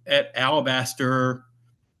so at Alabaster,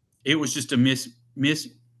 it was just a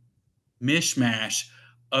mishmash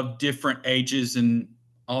of different ages and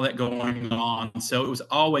all that going on. So it was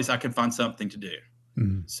always I could find something to do.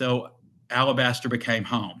 Mm. So Alabaster became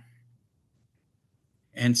home.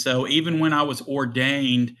 And so even when I was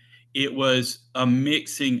ordained, it was a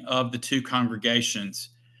mixing of the two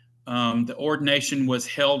congregations. The ordination was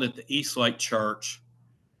held at the East Lake Church,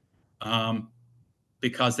 um,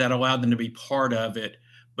 because that allowed them to be part of it.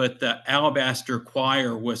 But the Alabaster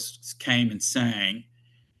choir came and sang,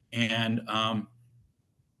 and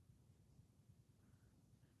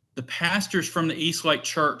the pastors from the East Lake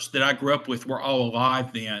Church that I grew up with were all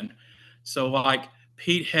alive then. So like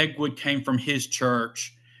Pete Hegwood came from his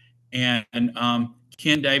church, and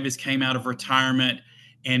Ken Davis came out of retirement,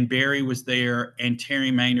 and Barry was there, and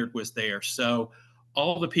Terry Maynard was there. So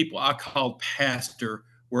all the people I called pastor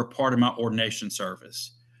were a part of my ordination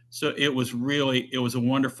service. So it was a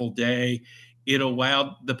wonderful day. It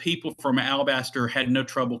allowed the people from Alabaster had no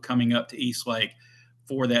trouble coming up to East Lake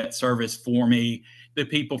for that service for me. The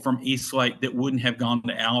people from East Lake that wouldn't have gone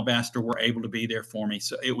to Alabaster were able to be there for me.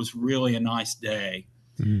 So it was really a nice day.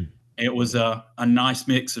 Mm. It was a nice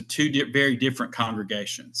mix of two very different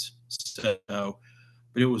congregations. So,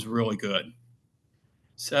 but it was really good.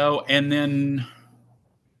 So, and then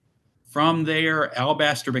from there,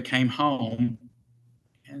 Alabaster became home.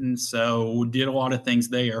 And so did a lot of things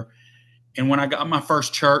there. And when I got my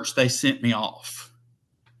first church, they sent me off.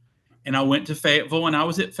 And I went to Fayetteville, and I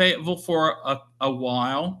was at Fayetteville for a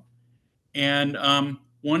while. And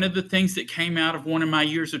one of the things that came out of one of my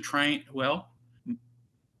years of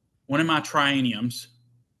one of my trienniums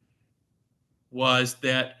was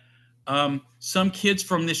that some kids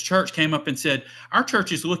from this church came up and said, our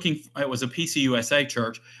church is looking, it was a PCUSA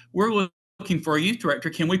church, we're looking for a youth director.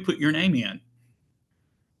 Can we put your name in?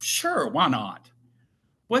 Sure, why not?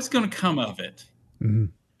 What's going to come of it? Mm-hmm.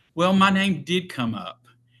 Well, my name did come up,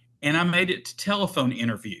 and I made it to telephone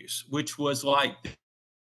interviews, which was like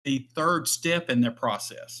the third step in their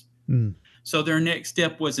process. Mm. So their next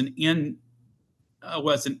step was a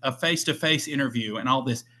face-to-face interview and all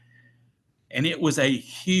this. And it was a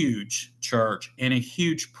huge church and a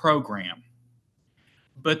huge program.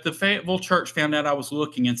 But the Fayetteville church found out I was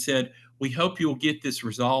looking and said, we hope you'll get this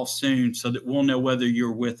resolved soon so that we'll know whether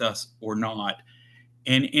you're with us or not.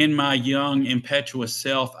 And in my young, impetuous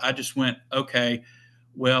self, I just went, okay,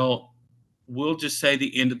 well, we'll just say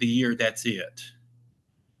the end of the year, that's it.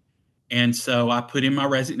 And so I put in my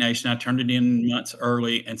resignation. I turned it in months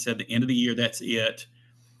early and said the end of the year, that's it.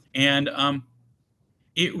 And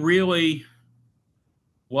it really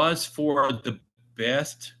was for the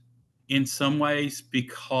best in some ways,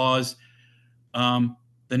 because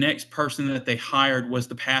the next person that they hired was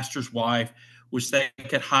the pastor's wife, which they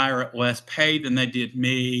could hire at less pay than they did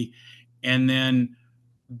me. And then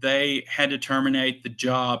they had to terminate the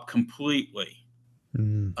job completely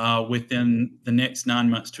within the next 9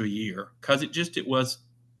 months to a year, because it was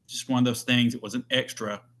just one of those things. It was an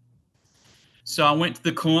extra. So I went to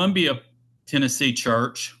the Columbia, Tennessee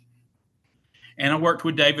church, and I worked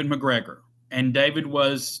with David McGregor. And David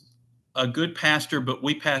was a good pastor, but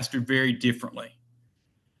we pastored very differently.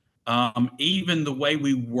 Even the way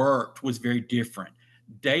we worked was very different.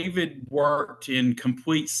 David worked in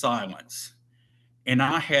complete silence, and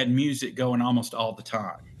I had music going almost all the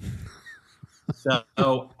time. So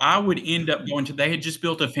I would end up they had just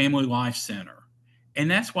built a family life center. And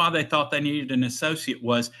that's why they thought they needed an associate.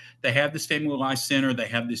 Was they have this family life center, they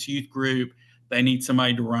have this youth group, they need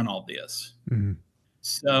somebody to run all this. Mm-hmm.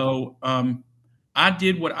 So I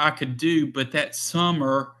did what I could do, but that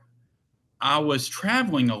summer I was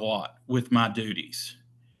traveling a lot with my duties.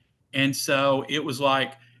 And so it was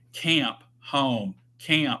like camp, home,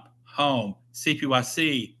 CPYC,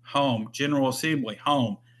 home, General Assembly,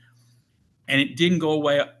 home. And it didn't go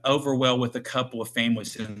over well with a couple of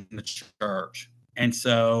families in the church. And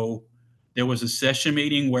so there was a session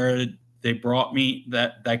meeting where they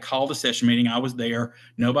called a session meeting. I was there.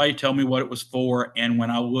 Nobody told me what it was for. And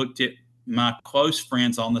when I looked at my close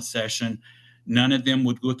friends on the session, none of them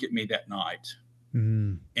would look at me that night.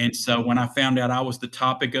 Mm. And so when I found out I was the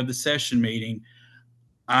topic of the session meeting,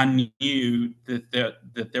 I knew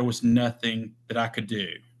that there was nothing that I could do.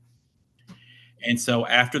 And so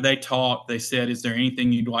after they talked, they said, is there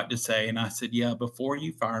anything you'd like to say? And I said, yeah, before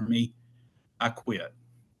you fire me, I quit.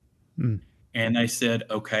 Mm. And they said,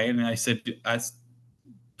 okay. And I said, the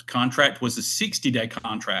contract was a 60-day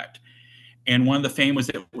contract. And one of the families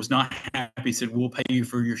that was not happy said, we'll pay you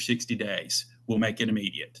for your 60 days. We'll make it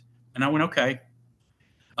immediate. And I went, okay.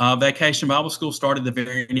 Vacation Bible School started the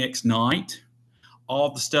very next night. All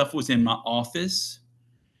the stuff was in my office.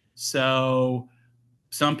 So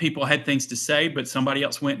some people had things to say, but somebody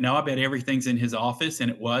else went, no, I bet everything's in his office.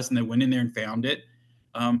 And it was. And they went in there and found it.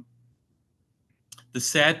 Um, the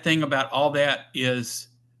sad thing about all that is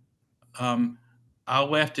um, I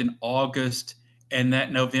left in August, and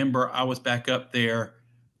that November I was back up there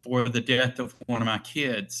for the death of one of my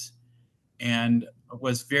kids, and I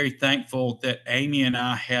was very thankful that Amy and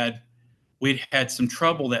we'd had some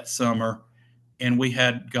trouble that summer, and we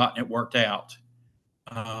had gotten it worked out.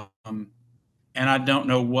 Um, and I don't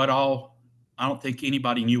know what all. I don't think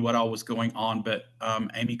anybody knew what all was going on, but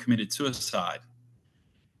Amy committed suicide,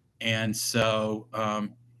 and so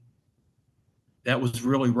that was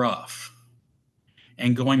really rough.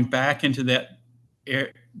 And going back into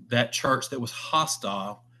that church that was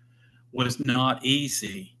hostile was not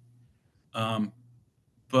easy. Um,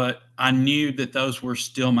 but I knew that those were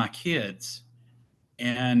still my kids,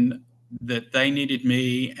 and that they needed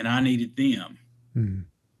me and I needed them. Mm.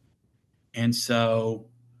 And so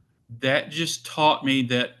that just taught me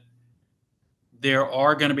that there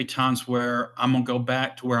are going to be times where I'm going to go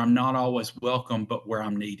back to where I'm not always welcome, but where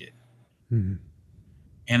I'm needed. Mm.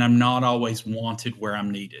 And I'm not always wanted where I'm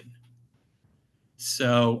needed.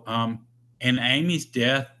 So, and Amy's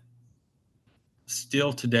death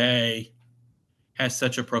still today has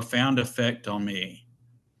such a profound effect on me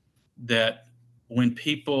that when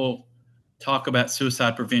people talk about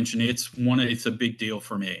suicide prevention, it's a big deal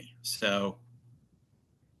for me. So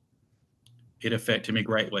it affected me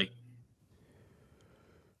greatly.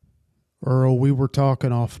 Earl, we were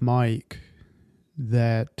talking off mic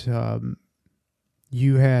that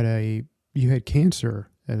you had cancer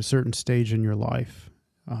at a certain stage in your life.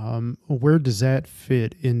 Where does that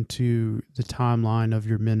fit into the timeline of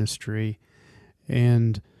your ministry,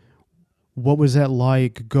 and what was that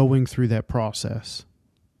like going through that process?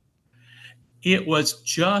 It was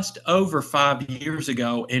just over 5 years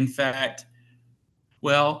ago. In fact,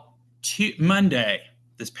 well,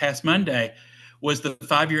 this past Monday, was the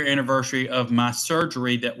 5 year anniversary of my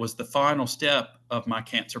surgery that was the final step of my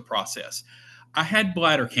cancer process. I had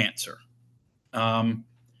bladder cancer. Um,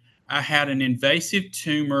 I had an invasive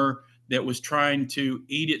tumor that was trying to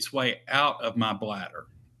eat its way out of my bladder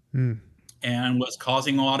Mm. and was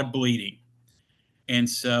causing a lot of bleeding. And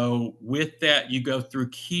so, with that, you go through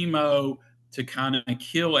chemo to kind of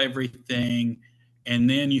kill everything. And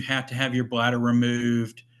then you have to have your bladder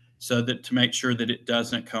removed so that to make sure that it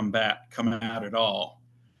doesn't come out at all.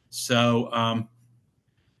 So,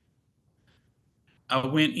 I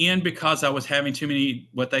went in because I was having too many,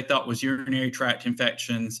 what they thought was urinary tract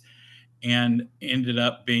infections, and ended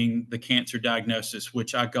up being the cancer diagnosis,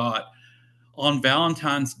 which I got on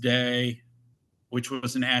Valentine's Day, which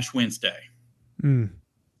was an Ash Wednesday. Mm.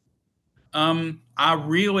 I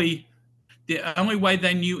really, the only way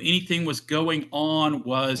they knew anything was going on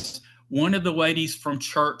was one of the ladies from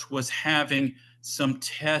church was having some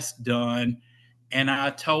tests done. And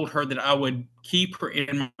I told her that I would keep her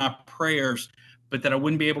in my prayers, but that I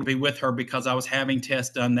wouldn't be able to be with her because I was having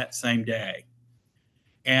tests done that same day.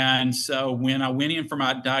 And so when I went in for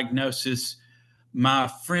my diagnosis, my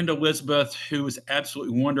friend Elizabeth, who was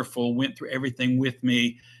absolutely wonderful, went through everything with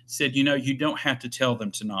me, said, you don't have to tell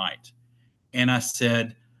them tonight. And I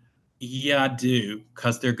said, yeah, I do,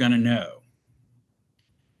 because they're going to know.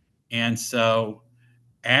 And so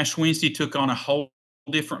Ash Wednesday took on a whole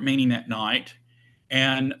different meaning that night,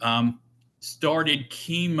 and started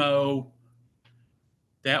chemo.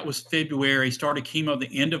 That was February, started chemo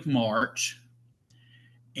the end of March,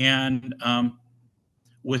 and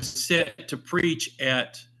was set to preach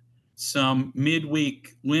at some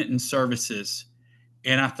midweek Lenten services.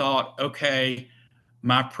 And I thought, okay,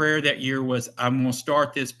 my prayer that year was, I'm going to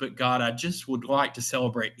start this, but God, I just would like to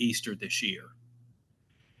celebrate Easter this year.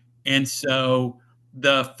 And so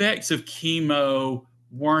the effects of chemo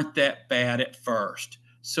weren't that bad at first.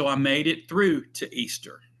 So I made it through to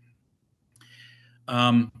Easter.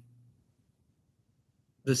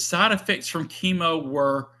 The side effects from chemo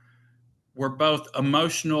were both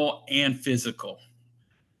emotional and physical.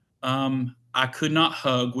 I could not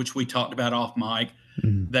hug, which we talked about off mic.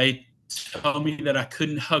 Mm. They told me that I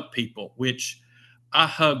couldn't hug people, which I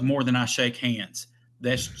hug more than I shake hands.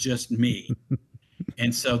 That's just me.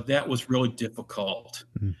 And so that was really difficult.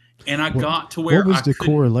 Mm. And I What, got to what where was I the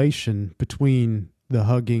couldn't. correlation between the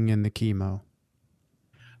hugging and the chemo?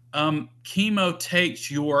 Chemo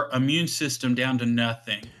takes your immune system down to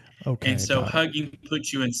nothing. And Okay, so got it. hugging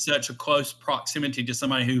puts you in such a close proximity to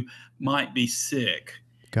somebody who might be sick,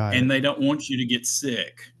 Got and it. they don't want you to get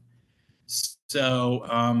sick.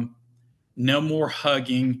 So, no more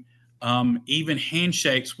hugging. Even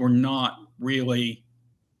handshakes were not really,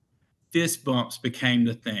 fist bumps became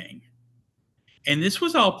the thing. And this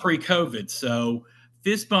was all pre COVID. So,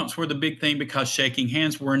 fist bumps were the big thing because shaking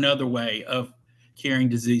hands were another way of carrying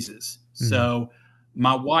diseases. Mm. So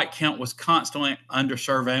my white count was constantly under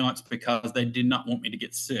surveillance because they did not want me to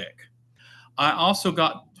get sick. I also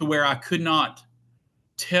got to where I could not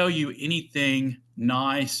tell you anything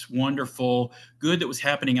nice, wonderful, good that was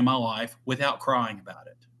happening in my life without crying about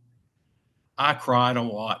it. I cried a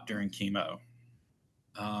lot during chemo.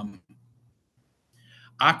 Um,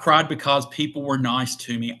 I cried because people were nice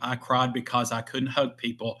to me. I cried because I couldn't hug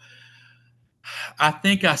people. I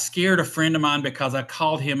think I scared a friend of mine because I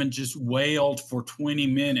called him and just wailed for 20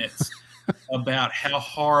 minutes about how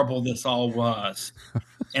horrible this all was.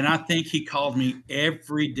 And I think he called me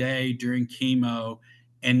every day during chemo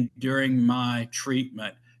and during my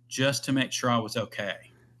treatment just to make sure I was okay.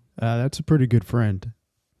 That's a pretty good friend.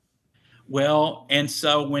 Well, and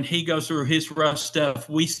so when he goes through his rough stuff,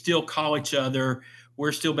 we still call each other.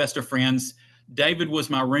 We're still best of friends. David was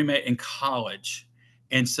my roommate in college.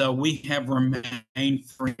 And so we have remained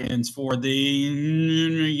friends for the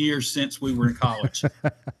years since we were in college.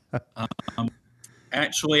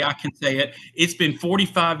 Actually, I can say it. It's been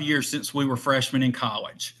 45 years since we were freshmen in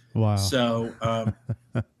college. Wow. So,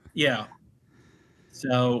 yeah.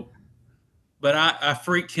 So, but I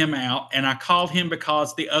freaked him out and I called him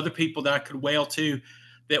because the other people that I could wail to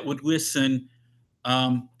that would listen,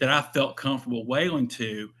 that I felt comfortable wailing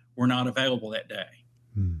to were not available that day.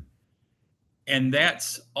 Mm. And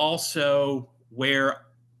that's also where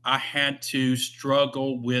I had to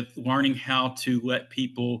struggle with learning how to let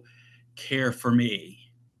people care for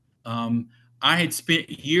me. Um, I had spent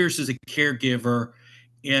years as a caregiver.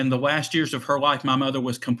 In the last years of her life, my mother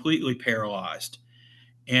was completely paralyzed,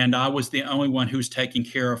 and I was the only one who was taking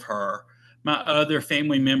care of her. My other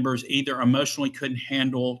family members either emotionally couldn't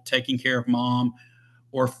handle taking care of mom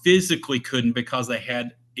or physically couldn't because they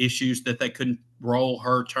had issues that they couldn't roll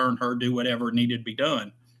her, turn her, do whatever needed to be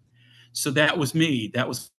done. So that was me. That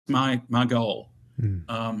was my goal. Mm.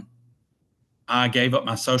 Um, I gave up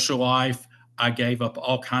my social life. I gave up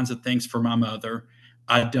all kinds of things for my mother.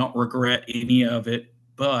 I don't regret any of it,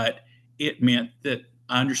 but it meant that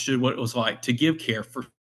I understood what it was like to give care for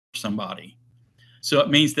somebody. So it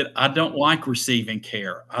means that I don't like receiving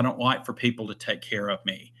care. I don't like for people to take care of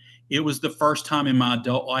me. It was the first time in my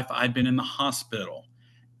adult life I'd been in the hospital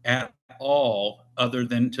at all other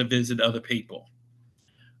than to visit other people.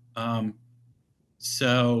 Um,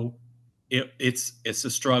 so it's a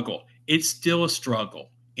struggle. It's still a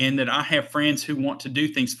struggle in that I have friends who want to do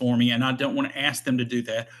things for me, and I don't want to ask them to do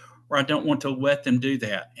that, or I don't want to let them do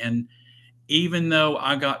that. And even though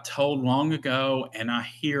I got told long ago, and I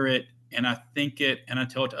hear it, and I think it, and I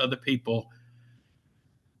tell it to other people,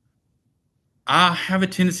 I have a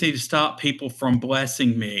tendency to stop people from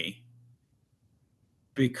blessing me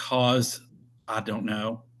because I don't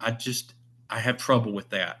know. I have trouble with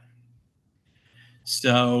that.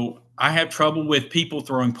 So I have trouble with people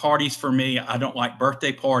throwing parties for me. I don't like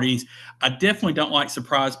birthday parties. I definitely don't like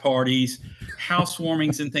surprise parties,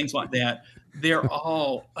 housewarmings, and things like that. They're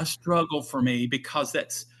all a struggle for me because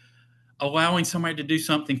that's allowing somebody to do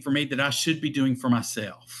something for me that I should be doing for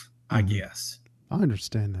myself, I Hmm. guess. I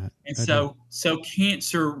understand that. And I do. so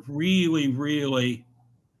cancer really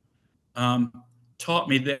um, taught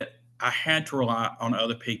me that I had to rely on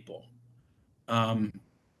other people. Um,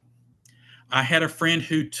 I had a friend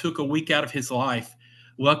who took a week out of his life.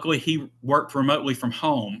 Luckily, he worked remotely from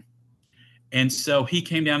home. And so he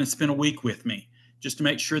came down and spent a week with me just to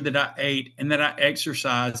make sure that I ate and that I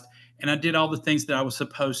exercised and I did all the things that I was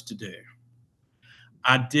supposed to do.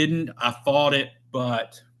 I fought it,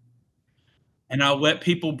 and I let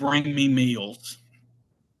people bring me meals.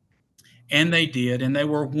 And they did, and they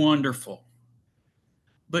were wonderful.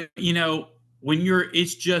 But, when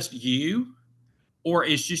it's just you, or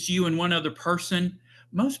it's just you and one other person,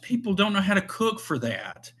 most people don't know how to cook for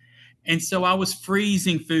that. And so I was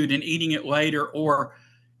freezing food and eating it later, or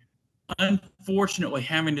unfortunately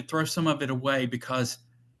having to throw some of it away because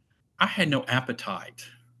I had no appetite.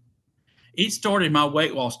 It started my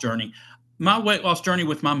weight loss journey. My weight loss journey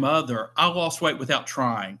with my mother, I lost weight without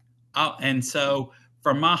trying. And so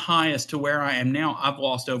from my highest to where I am now, I've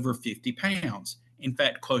lost over 50 pounds. In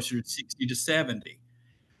fact, closer to 60 to 70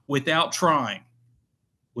 without trying,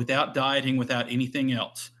 without dieting, without anything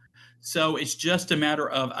else. So it's just a matter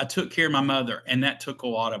of I took care of my mother, and that took a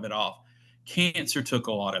lot of it off. Cancer took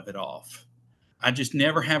a lot of it off. I just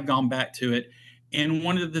never have gone back to it. And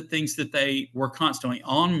one of the things that they were constantly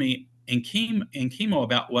on me and chemo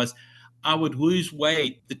about was I would lose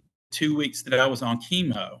weight the 2 weeks that I was on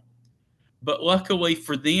chemo. But luckily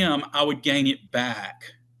for them, I would gain it back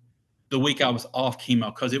the week I was off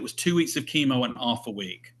chemo because it was 2 weeks of chemo and off a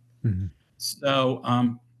week. Hmm. So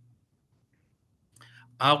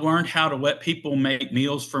I learned how to let people make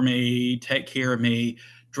meals for me, take care of me,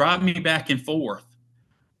 drive me back and forth.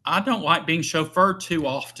 I don't like being chauffeured too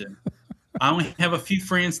often. I only have a few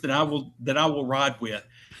friends that I will ride with.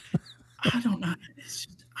 I don't know.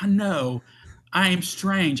 I know I am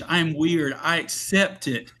strange. I am weird. I accept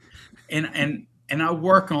it, and I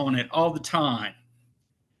work on it all the time.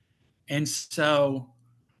 And so,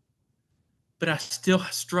 but I still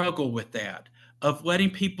struggle with that of letting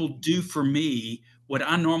people do for me what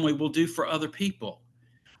I normally will do for other people.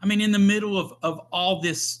 I mean, in the middle of all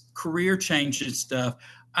this career change and stuff,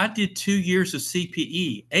 I did 2 years of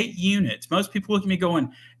CPE, 8 units. Most people look at me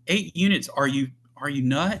going, 8 units, are you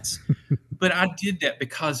nuts? But I did that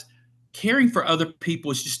because caring for other people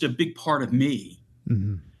is just a big part of me.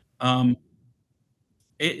 Hmm. Um,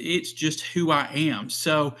 it's just who I am.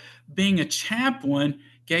 So being a chaplain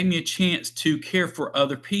gave me a chance to care for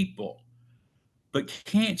other people, but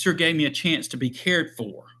cancer gave me a chance to be cared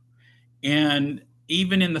for. And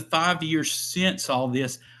even in the 5 years since all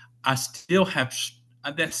this, I still have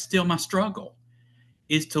that's still my struggle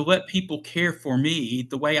is to let people care for me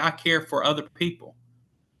the way I care for other people.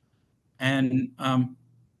 And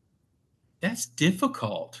that's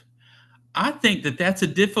difficult. I think that that's a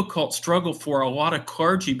difficult struggle for a lot of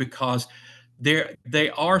clergy because they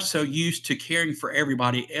are so used to caring for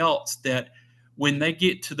everybody else that when they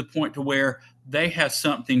get to the point to where they have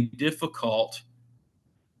something difficult,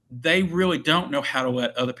 they really don't know how to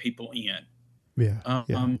let other people in. Yeah,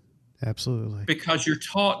 yeah, Um, absolutely. because you're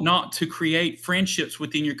taught not to create friendships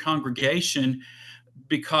within your congregation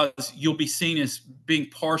because you'll be seen as being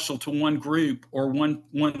partial to one group or one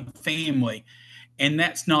family, and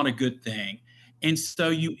that's not a good thing. And so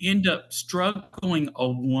you end up struggling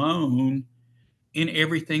alone in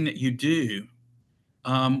everything that you do.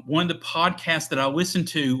 One of the podcasts that I listened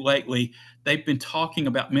to lately, they've been talking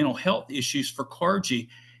about mental health issues for clergy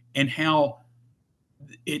and how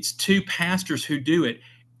it's two pastors who do it.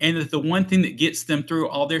 And that the one thing that gets them through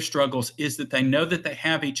all their struggles is that they know that they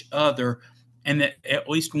have each other and that at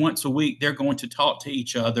least once a week they're going to talk to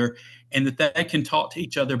each other and that they can talk to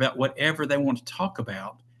each other about whatever they want to talk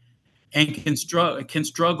about and can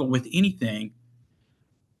struggle with anything.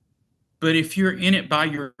 But if you're in it by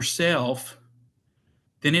yourself,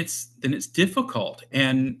 then it's difficult.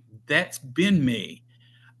 And that's been me.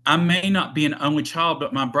 I may not be an only child,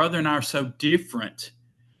 but my brother and I are so different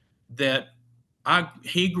that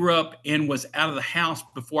he grew up and was out of the house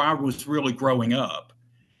before I was really growing up.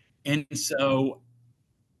 And so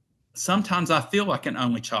sometimes I feel like an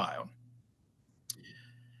only child.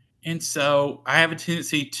 And so I have a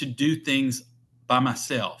tendency to do things by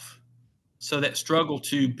myself. So that struggle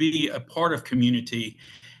to be a part of community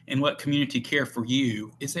and let community care for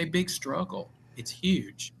you is a big struggle. It's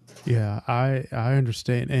huge. Yeah, I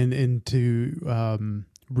understand, and to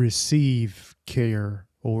receive care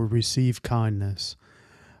or receive kindness.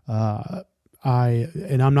 Uh,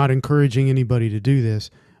 I'm not encouraging anybody to do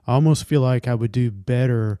this. I almost feel like I would do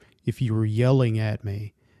better if you were yelling at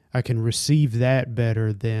me. I can receive that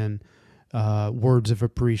better than words of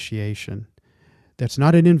appreciation. That's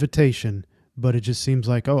not an invitation, but it just seems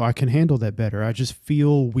like, oh, I can handle that better. I just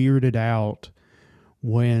feel weirded out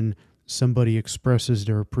when somebody expresses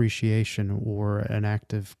their appreciation or an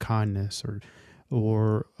act of kindness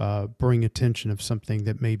or bring attention of something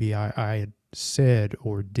that maybe I had said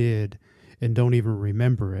or did and don't even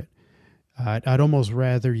remember it. I'd almost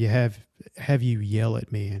rather have you yell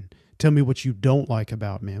at me and tell me what you don't like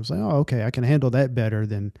about me. I was like, oh, okay, I can handle that better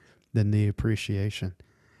than the appreciation.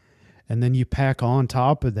 And then you pack on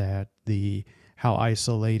top of that the how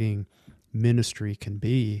isolating ministry can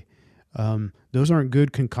be. Those aren't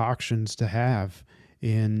good concoctions to have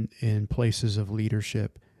in places of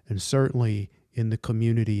leadership, and certainly in the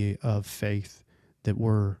community of faith that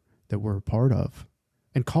we're a part of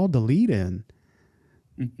and called to lead in.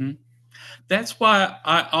 Mhm. That's why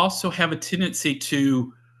I also have a tendency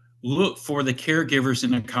to look for the caregivers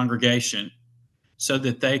in a congregation so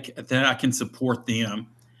that I can support them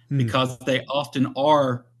Hmm. because they often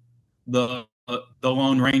are the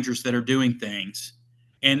lone rangers that are doing things,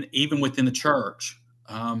 and even within the church.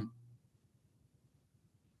 I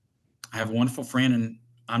have a wonderful friend, and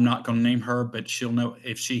I'm not going to name her, but she'll know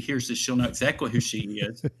if she hears this, she'll know exactly who she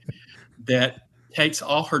is. That takes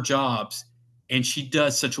all her jobs, and she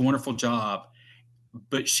does such a wonderful job,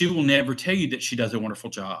 but she will never tell you that she does a wonderful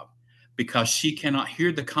job because she cannot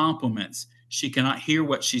hear the compliments. She cannot hear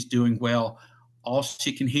what she's doing well. All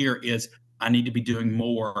she can hear is, I need to be doing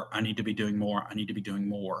more. I need to be doing more. I need to be doing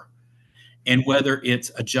more. And whether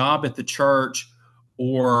it's a job at the church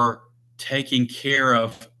or taking care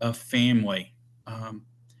of family, um,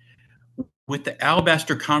 with the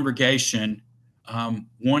Alabaster congregation,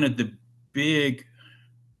 one of the big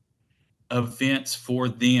events for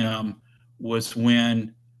them was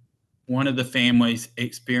when one of the families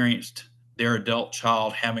experienced their adult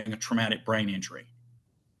child having a traumatic brain injury.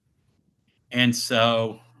 And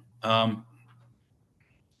so um,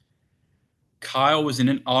 Kyle was in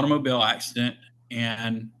an automobile accident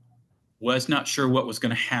and was not sure what was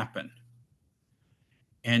going to happen.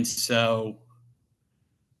 And so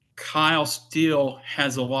Kyle still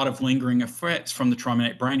has a lot of lingering effects from the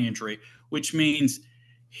traumatic brain injury, which means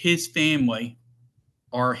his family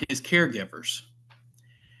are his caregivers.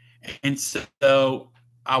 And so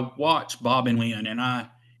I watch Bob and Lynn, and I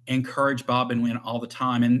encourage Bob and Lynn all the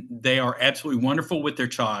time, and they are absolutely wonderful with their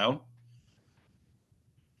child.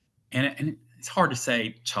 And it's hard to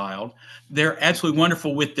say child. They're absolutely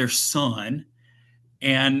wonderful with their son.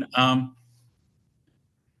 And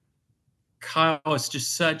Kyle is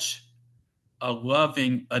just such a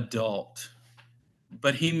loving adult,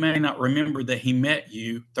 but he may not remember that he met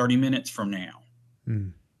you 30 minutes from now.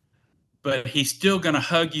 Mm. But he's still going to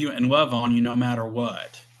hug you and love on you no matter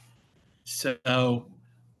what. So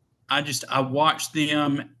I watch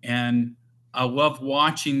them, and I love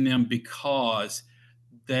watching them because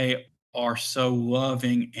they are so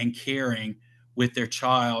loving and caring with their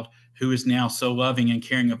child, who is now so loving and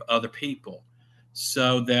caring of other people.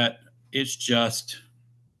 So that it's just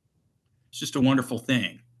a wonderful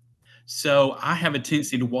thing. So I have a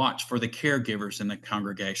tendency to watch for the caregivers in the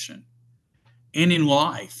congregation and in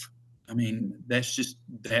life. I mean,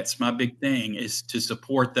 that's my big thing, is to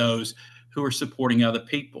support those who are supporting other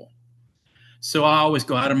people. So I always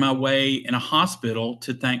go out of my way in a hospital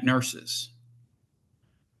to thank nurses,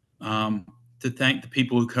 um, to thank the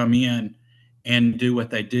people who come in and do what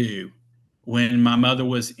they do. When my mother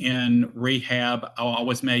was in rehab, I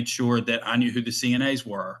always made sure that I knew who the CNAs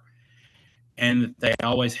were, and that they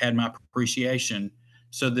always had my appreciation,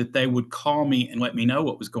 so that they would call me and let me know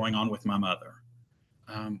what was going on with my mother.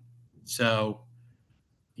 Um, so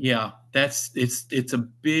yeah, it's a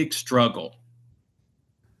big struggle.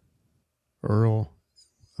 Earl,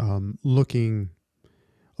 looking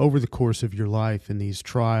over the course of your life and these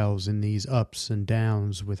trials and these ups and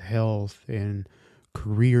downs with health and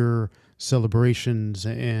career celebrations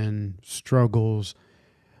and struggles,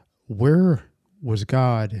 where was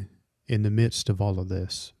God in the midst of all of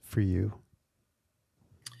this for you?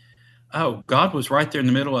 Oh, God was right there in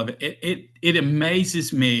the middle of it. It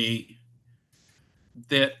amazes me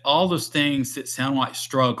that all those things that sound like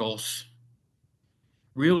struggles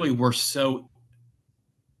really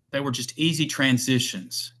they were just easy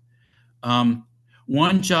transitions. Um,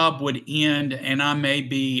 one job would end, and I may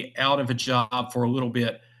be out of a job for a little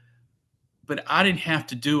bit, but I didn't have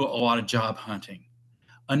to do a lot of job hunting.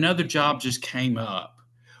 Another job just came up,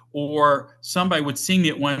 or somebody would see me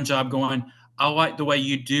at one job going, I like the way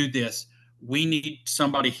you do this. We need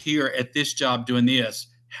somebody here at this job doing this.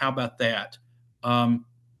 How about that? Um,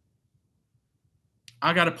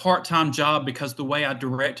 I got a part-time job because the way I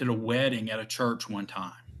directed a wedding at a church one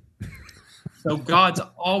time. So God's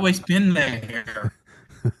always been there.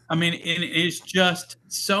 I mean, it's just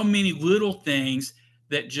so many little things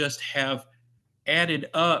that just have added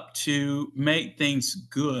up to make things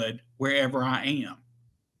good wherever I am.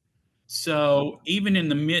 So even in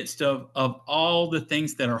the midst of all the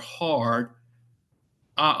things that are hard,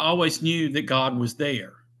 I always knew that God was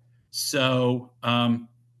there. So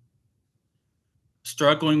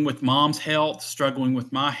struggling with mom's health, struggling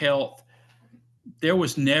with my health, there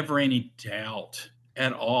was never any doubt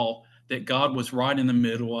at all that God was right in the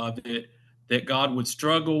middle of it, that God would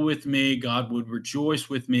struggle with me, God would rejoice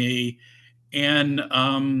with me, and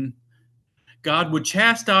God would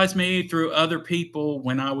chastise me through other people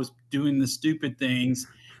when I was doing the stupid things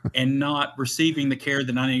and not receiving the care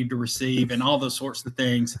that I needed to receive, and all those sorts of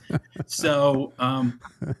things. So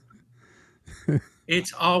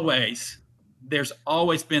it's always, there's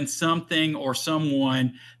always been something or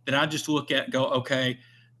someone that I just look at and go, okay,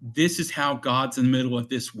 this is how God's in the middle of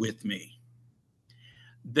this with me.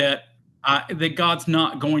 That that God's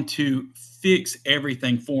not going to fix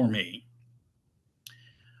everything for me,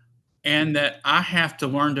 and that I have to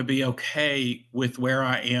learn to be okay with where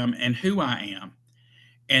I am and who I am.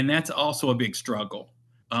 And that's also a big struggle.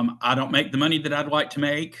 I don't make the money that I'd like to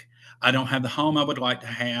make. I don't have the home I would like to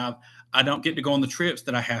have. I don't get to go on the trips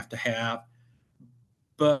that I have to have.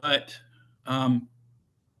 But um,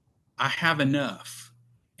 I have enough,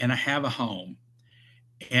 and I have a home.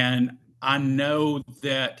 And I know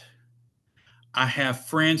that I have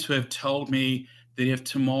friends who have told me that if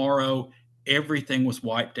tomorrow everything was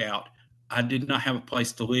wiped out, I did not have a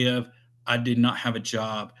place to live, I did not have a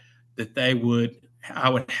job, that I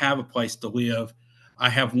would have a place to live. I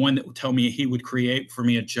have one that would tell me he would create for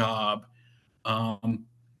me a job. Um,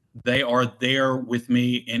 they are there with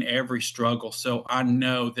me in every struggle. So I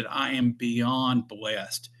know that I am beyond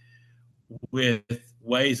blessed with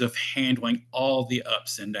ways of handling all the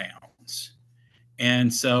ups and downs.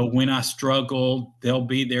 And so when I struggle, they'll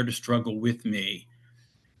be there to struggle with me.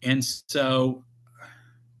 And so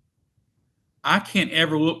I can't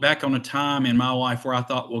ever look back on a time in my life where I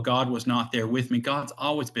thought, well, God was not there with me. God's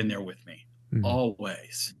always been there with me, Mm-hmm.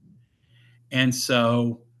 always. And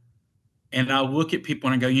so, and I look at people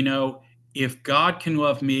and I go, if God can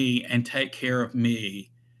love me and take care of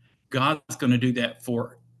me, God's going to do that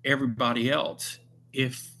for everybody else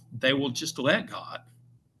if they will just let God.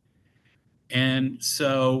 And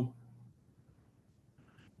so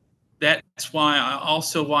that's why I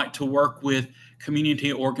also like to work with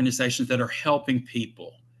community organizations that are helping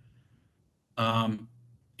people.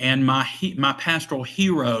 And my pastoral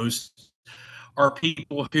heroes are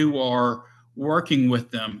people who are working with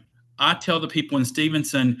them. I tell the people in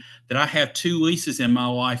Stevenson that I have two Lisa's in my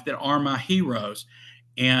life that are my heroes,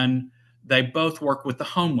 and they both work with the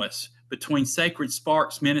homeless. Between Sacred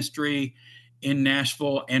Sparks Ministry in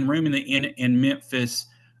Nashville and Room in the Inn in Memphis,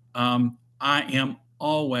 I am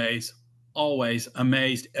always, always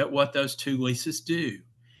amazed at what those two Lisa's do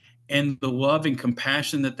and the love and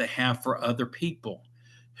compassion that they have for other people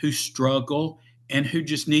who struggle and who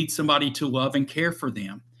just need somebody to love and care for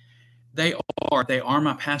them. They are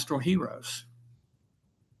my pastoral heroes.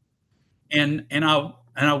 And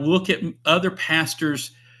I look at other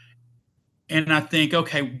pastors and I think,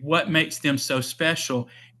 okay, what makes them so special?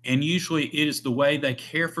 And usually it is the way they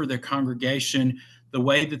care for their congregation, the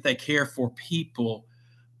way that they care for people.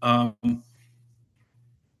 Um,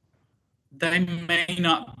 they may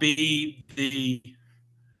not be the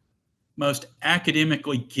most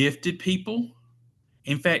academically gifted people.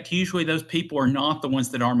 In fact, usually those people are not the ones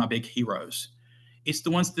that are my big heroes. It's the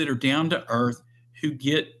ones that are down to earth who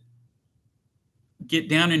get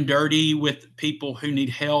down and dirty with people who need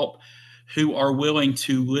help, who are willing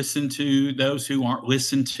to listen to those who aren't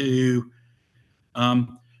listened to,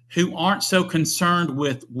 who aren't so concerned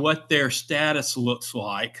with what their status looks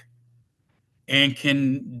like and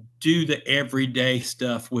can do the everyday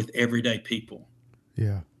stuff with everyday people.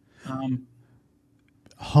 Yeah. Um,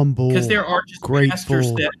 Humble, because there are just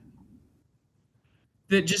pastors grateful.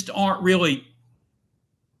 that just aren't really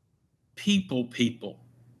people.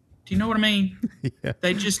 Do you know what I mean? Yeah.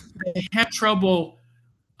 They have trouble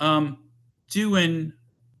doing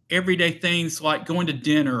everyday things like going to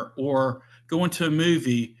dinner or going to a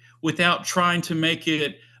movie without trying to make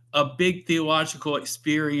it a big theological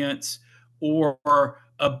experience or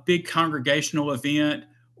a big congregational event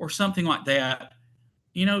or something like that.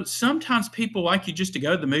 Sometimes people like you just to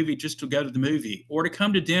go to the movie, just to go to the movie, or to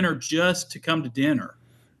come to dinner just to come to dinner.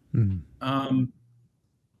 Mm.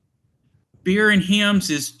 Beer and hymns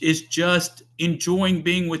is just enjoying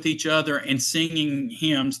being with each other and singing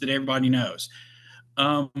hymns that everybody knows.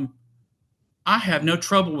 I have no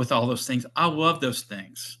trouble with all those things. I love those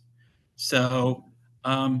things. So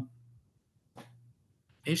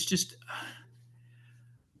it's just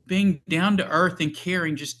being down to earth and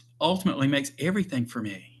caring just ultimately makes everything for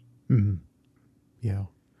me. Mm. Yeah.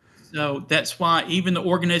 So that's why even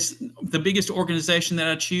the biggest organization that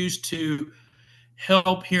I choose to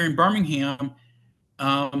help here in Birmingham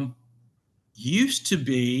used to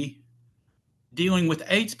be dealing with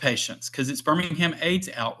AIDS patients because it's Birmingham AIDS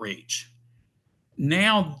Outreach.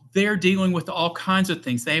 Now they're dealing with all kinds of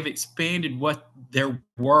things. They've expanded their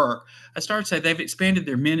work. I started to say they've expanded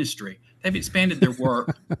their ministry. They've expanded their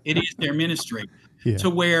work. It is their ministry Yeah. to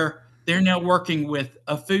where they're now working with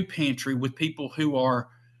a food pantry with people who are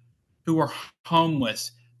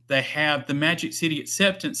homeless. They have the Magic City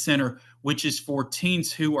Acceptance Center, which is for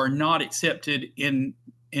teens who are not accepted in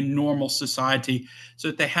normal society, so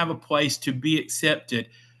that they have a place to be accepted.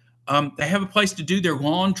 They have a place to do their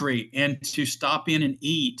laundry and to stop in and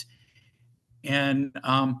eat. And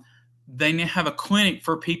they now have a clinic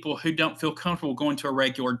for people who don't feel comfortable going to a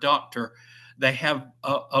regular doctor. They have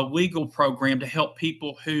a legal program to help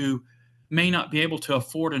people who may not be able to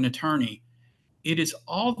afford an attorney. It is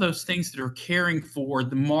all those things that are caring for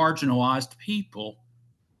the marginalized people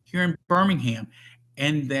here in Birmingham.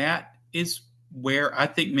 And that is where I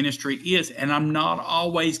think ministry is. And I'm not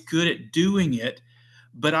always good at doing it,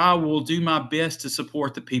 but I will do my best to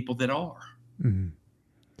support the people that are. Mm-hmm.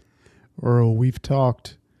 Earl, we've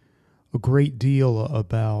talked a great deal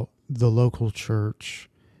about the local church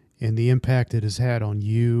and the impact it has had on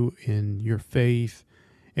you in your faith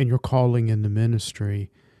and your calling in the ministry.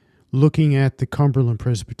 looking at the Cumberland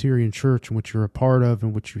Presbyterian Church, in which you're a part of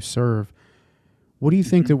and which you serve, what do you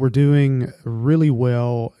think that we're doing really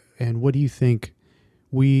well, and what do you think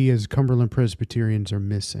we as Cumberland Presbyterians are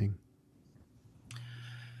missing?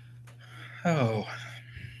 Oh,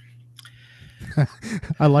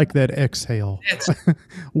 I like that exhale. that's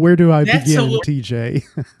Where do I that's a begin, little TJ?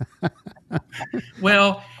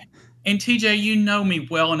 well. And TJ, you know me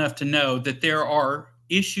well enough to know that there are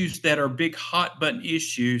issues that are big hot button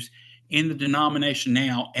issues in the denomination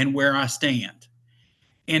now and where I stand.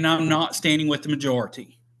 And I'm not standing with the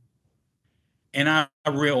majority. And I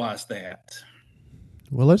realize that.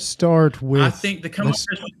 Well, let's start I with think the Cumberland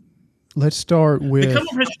let's start the with Cumberland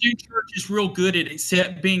Presbyterian Church is real good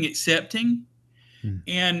at being accepting hmm,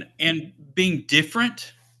 and being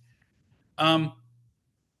different. Um,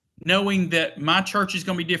 Knowing that my church is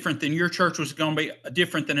going to be different than your church was going to be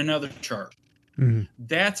different than another church. mhm,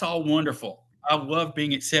 That's all wonderful. I love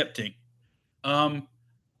being accepting. Um,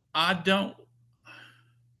 I don't.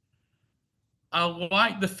 I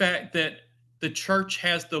like the fact that the church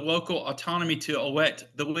has the local autonomy to elect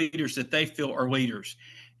the leaders that they feel are leaders,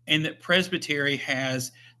 and that presbytery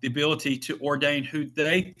has the ability to ordain who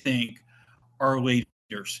they think are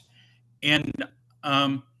leaders. And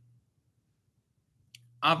um,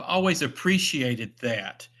 I've always appreciated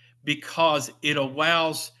that because it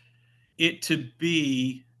allows it to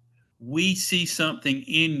be, we see something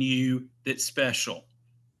in you that's special.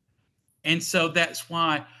 And so that's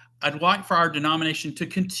why I'd like for our denomination to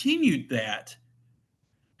continue that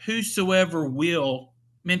whosoever will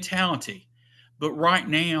mentality. But right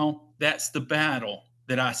now, that's the battle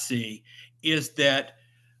that I see, is that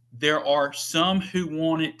there are some who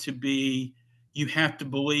want it to be, you have to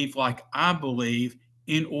believe like I believe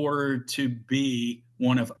in order to be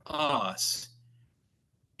one of us.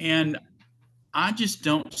 And I just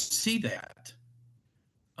don't see that.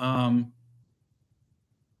 Um,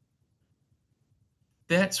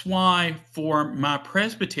 that's why for my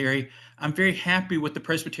presbytery, I'm very happy with the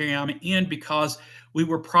presbytery I'm in because we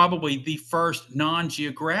were probably the first non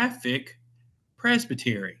geographic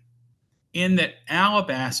presbytery. In that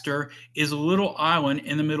Alabaster is a little island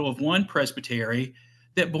in the middle of one presbytery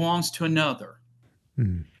that belongs to another.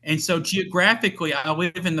 mhm. And so geographically, I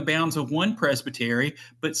live in the bounds of one presbytery,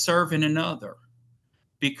 but serve in another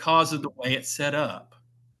because of the way it's set up.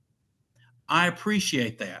 I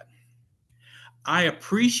appreciate that. I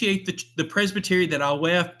appreciate the presbytery that I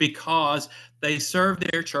left because they served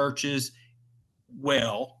their churches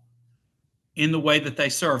well in the way that they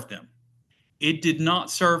served them. It did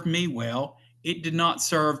not serve me well. It did not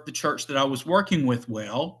serve the church that I was working with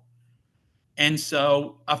well. And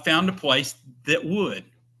so I found a place that would.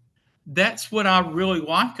 That's what I really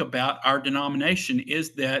like about our denomination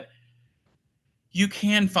is that you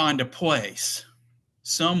can find a place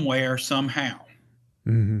somewhere, somehow.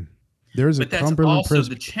 Mhm. There's a But that's Cumberland also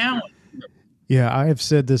the Presbyterian. challenge. Yeah, I have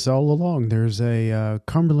said this all along. There's a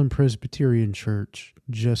Cumberland Presbyterian Church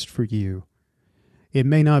just for you. It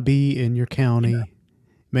may not be in your Yeah. county,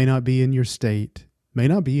 may not be in your state, may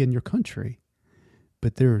not be in your country,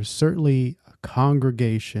 but there is certainly a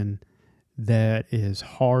congregation that is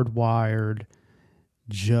hardwired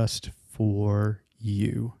just for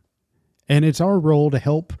you. And it's our role to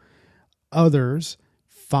help others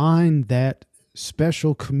find that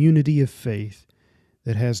special community of faith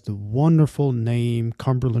that has the wonderful name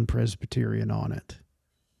Cumberland Presbyterian on it.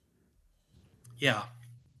 Yeah,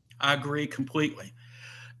 I agree completely.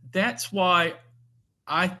 That's why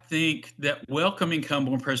I think that welcoming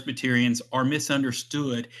Cumberland Presbyterians are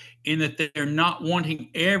misunderstood in that they're not wanting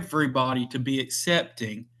everybody to be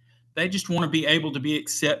accepting. They just want to be able to be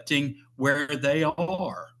accepting where they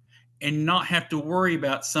are and not have to worry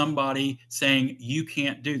about somebody saying, you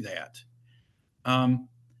can't do that. Um,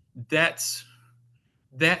 that's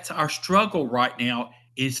that's our struggle right now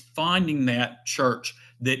is finding that church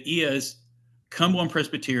that is Cumberland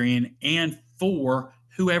Presbyterian and for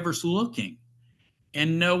whoever's looking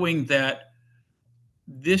and knowing that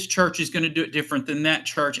this church is going to do it different than that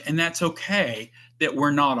church and that's okay that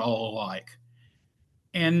we're not all alike.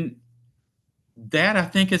 And that I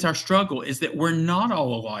think is our struggle is that we're not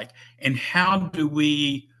all alike and how do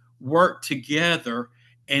we work together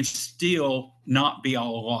and still not be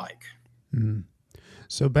all alike? Mm.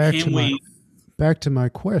 So Can we back to my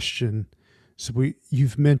question. So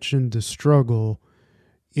you've mentioned the struggle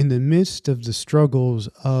in the midst of the struggles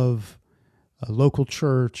of a local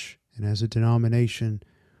church and as a denomination.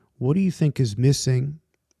 What do you think is missing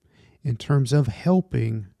in terms of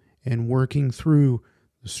helping and working through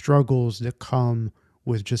the struggles that come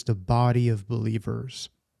with just a body of believers?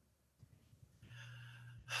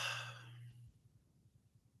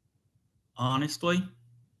 Honestly,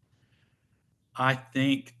 I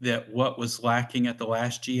think that what was lacking at the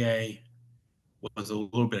last GA was a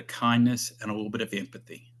little bit of kindness and a little bit of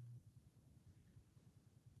empathy.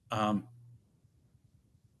 Um,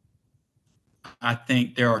 I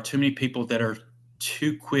think there are too many people that are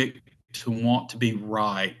too quick to want to be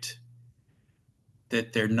right,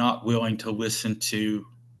 that they're not willing to listen to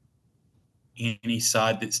any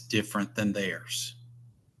side that's different than theirs.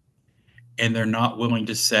 And they're not willing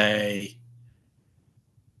to say,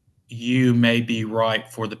 you may be right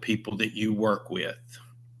for the people that you work with,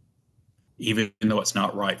 even though it's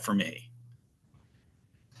not right for me.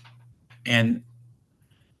 And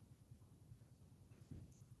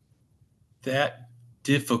that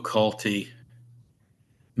difficulty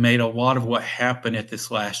made a lot of what happened at this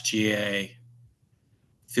last GA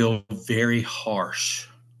feel very harsh.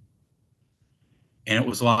 And it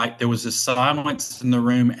was like there was a silence in the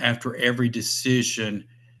room after every decision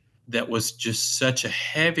that was just such a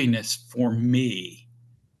heaviness for me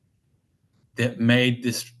that made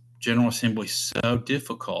this General Assembly so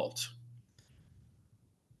difficult.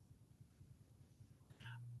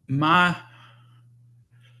 My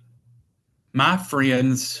my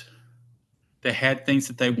friends that had things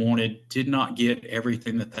that they wanted did not get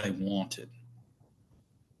everything that they wanted.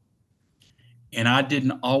 And I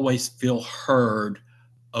didn't always feel heard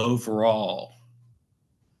overall.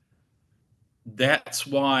 That's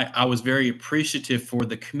why I was very appreciative for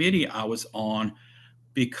the committee I was on,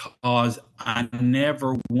 because I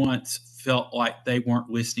never once felt like they weren't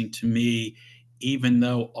listening to me, even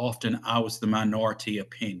though often I was the minority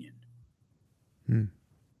opinion. Hmm.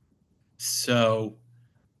 So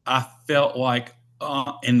I felt like,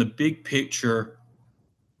 in the big picture,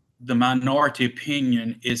 the minority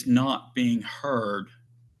opinion is not being heard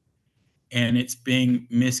and it's being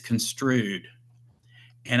misconstrued.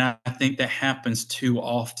 And I think that happens too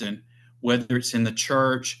often, whether it's in the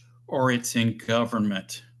church or it's in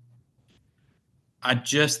government. I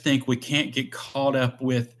just think we can't get caught up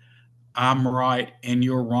with I'm right and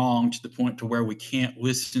you're wrong to the point to where we can't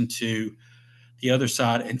listen to the other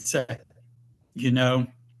side and say, you know,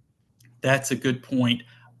 that's a good point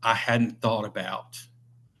I hadn't thought about.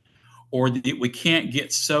 Or that we can't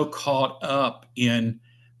get so caught up in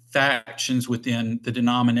factions within the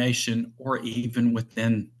denomination or even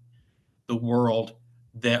within the world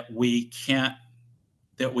that we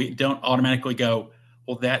don't automatically go,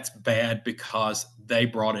 well, that's bad because they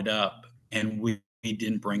brought it up and we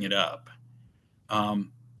didn't bring it up.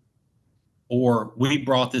 Or we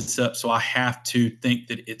brought this up, so I have to think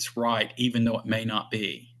that it's right, even though it may not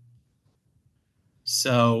be.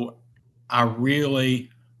 So I really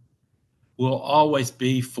will always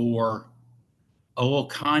be for a little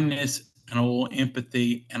kindness and a little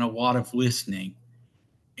empathy and a lot of listening.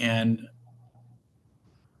 And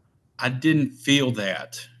I didn't feel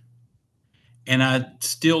that. And I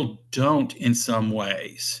still don't, in some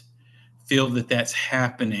ways, feel that that's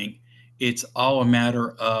happening. It's all a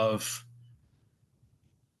matter of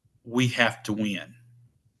we have to win.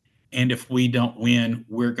 And if we don't win,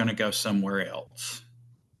 we're going to go somewhere else.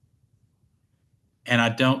 And I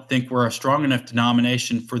don't think we're a strong enough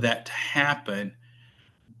denomination for that to happen.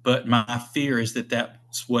 But my fear is that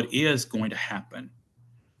that's what is going to happen.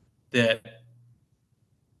 That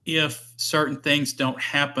if certain things don't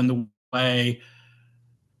happen the way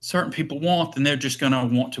certain people want, then they're just going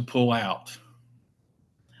to want to pull out.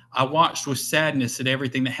 I watched with sadness at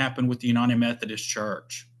everything that happened with the United Methodist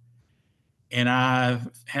Church. And I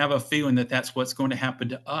have a feeling that that's what's going to happen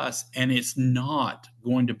to us. And it's not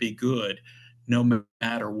going to be good no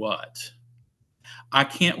matter what. I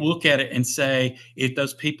can't look at it and say, if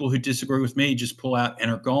those people who disagree with me just pull out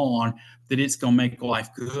and are gone, that it's going to make life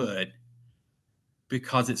good,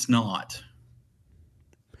 because it's not.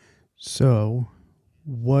 So,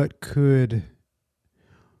 what could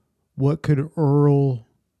Earl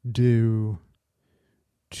do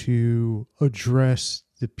to address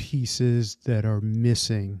the pieces that are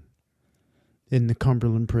missing in the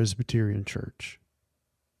Cumberland Presbyterian Church?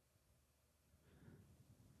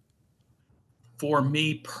 For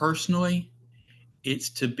me personally, it's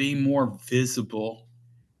to be more visible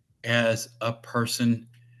as a person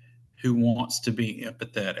who wants to be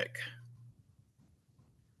empathetic,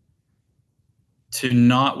 to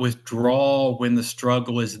not withdraw when the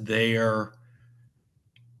struggle is there,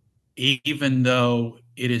 even though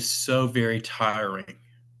it is so very tiring.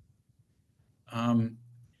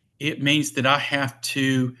 It means that I have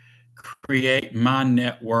to create my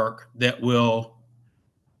network that will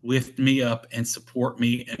lift me up and support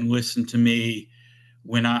me and listen to me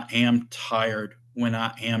when I am tired, when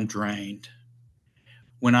I am drained,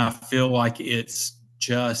 when I feel like it's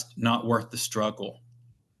just not worth the struggle.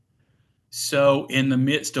 So, in the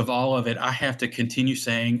midst of all of it, I have to continue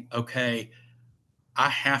saying, okay, I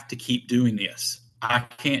have to keep doing this. I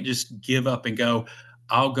can't just give up and go,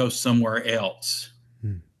 I'll go somewhere else.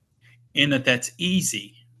 Mm. And that's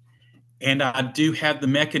easy. And I do have the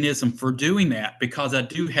mechanism for doing that because I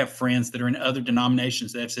do have friends that are in other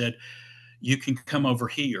denominations that have said, you can come over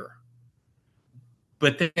here.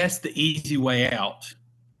 But that's the easy way out.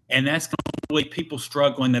 And that's going to leave people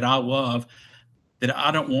struggling that I love, that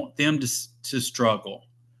I don't want them to struggle.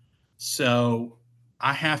 So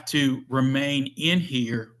I have to remain in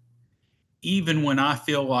here even when I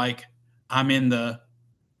feel like I'm in the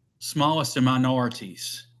smallest of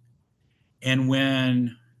minorities. And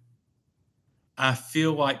when I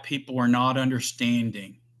feel like people are not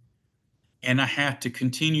understanding, and I have to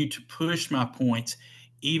continue to push my points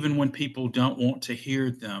even when people don't want to hear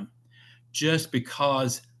them, just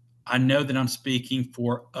because I know that I'm speaking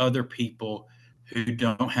for other people who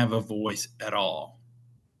don't have a voice at all.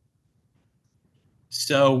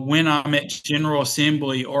 So when I'm at General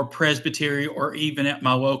Assembly or Presbytery or even at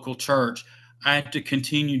my local church, I have to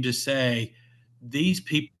continue to say, these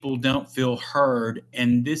people don't feel heard,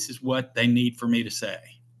 and this is what they need for me to say.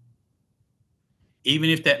 Even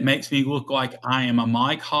if that makes me look like I am a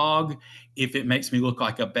mic hog, if it makes me look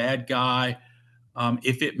like a bad guy,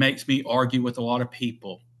 if it makes me argue with a lot of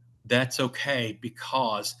people, that's okay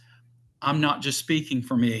because I'm not just speaking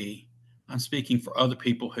for me, I'm speaking for other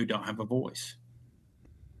people who don't have a voice.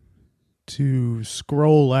 To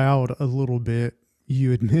scroll out a little bit,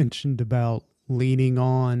 you had mentioned about leaning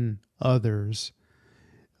on others,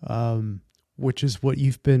 which is what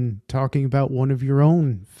you've been talking about, one of your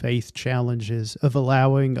own faith challenges of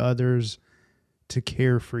allowing others to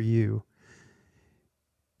care for you.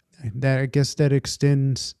 That, I guess, that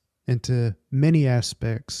extends into many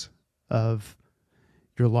aspects of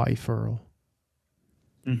your life, Earl.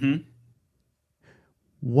 Mm-hmm.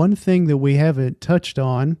 One thing that we haven't touched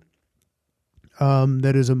on,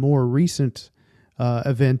 that is a more recent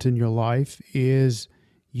event in your life, is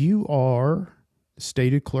you are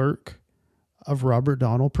stated clerk of Robert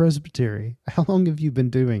Donald Presbytery. How long have you been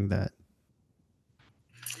doing that?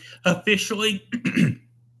 Officially,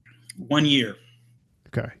 1 year.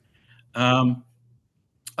 Okay.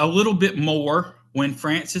 A little bit more when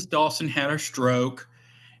Frances Dawson had her stroke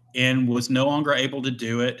and was no longer able to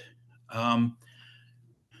do it.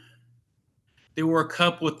 There were a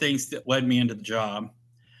couple of things that led me into the job.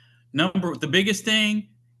 The biggest thing,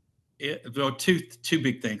 well, two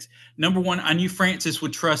big things. Number one, I knew Frances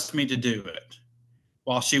would trust me to do it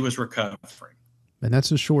while she was recovering, And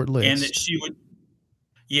that's a short and that list. she would.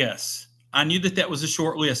 Yes, I knew that was a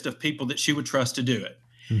short list of people that she would trust to do it,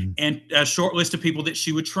 Mm-hmm. and a short list of people that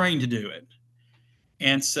she would train to do it.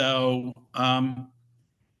 And so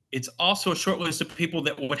it's also a short list of people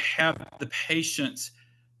that would have the patience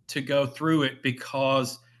to go through it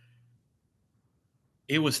because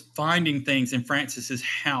it was finding things in Frances's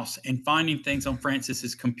house and finding things on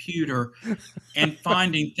Frances's computer and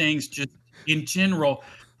finding things just in general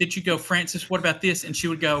that you go, Frances, what about this? And she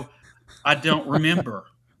would go, I don't remember.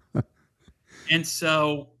 And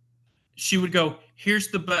so she would go,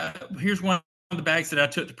 here's one of the bags that I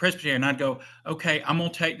took to Presbyterian. And I'd go, okay, I'm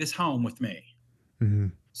going to take this home with me Mm-hmm.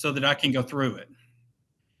 so that I can go through it.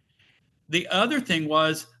 The other thing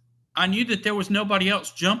was I knew that there was nobody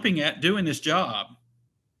else jumping at doing this job.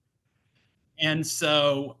 And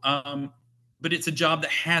so, but it's a job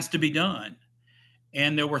that has to be done.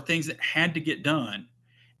 And there were things that had to get done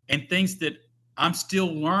and things that I'm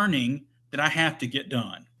still learning that I have to get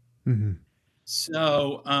done. Mm-hmm.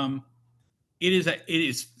 So it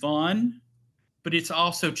is fun, but it's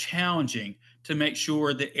also challenging to make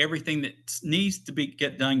sure that everything that needs to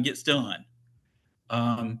get done gets done.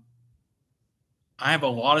 I have a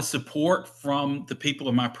lot of support from the people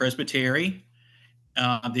of my presbytery,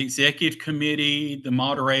 the executive committee, the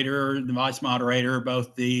moderator, the vice moderator,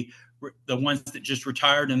 both the ones that just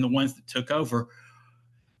retired and the ones that took over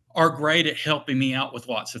are great at helping me out with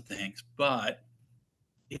lots of things. But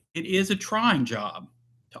it is a trying job.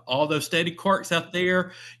 To all those stated clerks out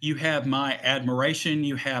there, you have my admiration,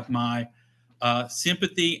 you have my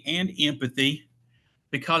sympathy and empathy,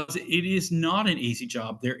 because it is not an easy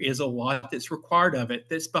job. There is a lot that's required of it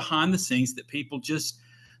that's behind the scenes that people just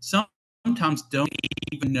sometimes don't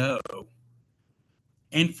even know.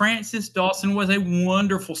 And Frances Dawson was a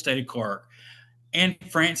wonderful stated clerk. And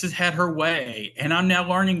Frances had her way. And I'm now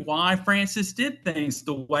learning why Frances did things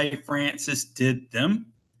the way Frances did them,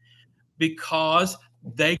 because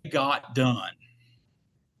they got done.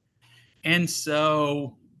 And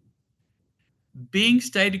so being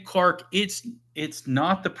stated clerk, it's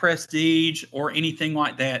not the prestige or anything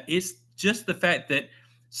like that. It's just the fact that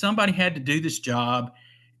somebody had to do this job,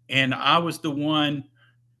 and I was the one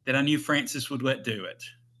that I knew Francis would let do it.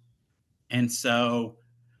 And so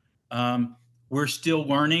we're still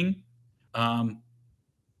learning. Um,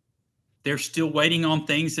 they're still waiting on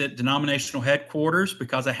things at denominational headquarters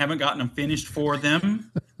because I haven't gotten them finished for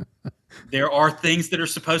them. There are things that are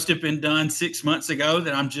supposed to have been done 6 months ago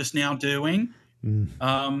that I'm just now doing.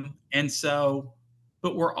 Mm. And so,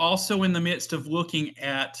 but we're also in the midst of looking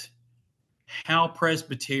at how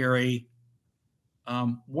presbytery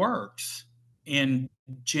works. In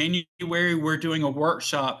January, we're doing a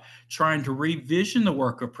workshop trying to revision the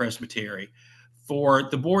work of presbytery for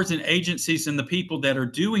the boards and agencies and the people that are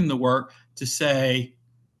doing the work to say,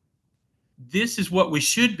 this is what we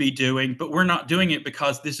should be doing, but we're not doing it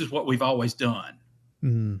because this is what we've always done.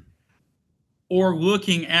 Mm. Or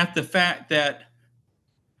looking at the fact that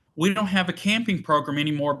we don't have a camping program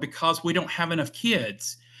anymore because we don't have enough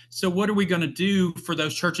kids. So what are we going to do for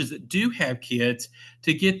those churches that do have kids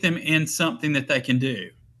to get them in something that they can do?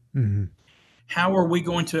 Mm-hmm. How are we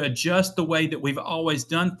going to adjust the way that we've always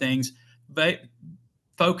done things, but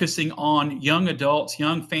focusing on young adults,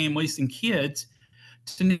 young families, and kids,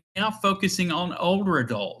 to now focusing on older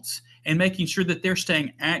adults and making sure that they're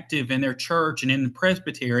staying active in their church and in the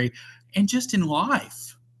presbytery and just in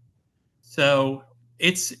life. So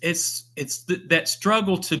it's that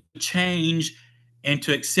struggle to change and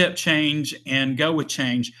to accept change and go with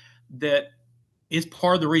change that is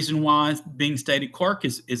part of the reason why being stated clerk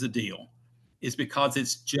is a deal, is because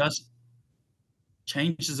it's just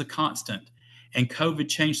change is a constant. And COVID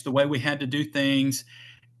changed the way we had to do things,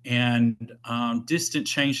 and distance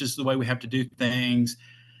changes the way we have to do things,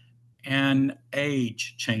 and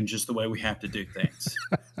age changes the way we have to do things.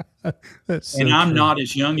 That's so and I'm true. not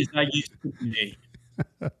as young as I used to be.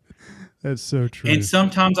 That's so true. And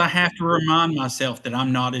sometimes I have to remind myself that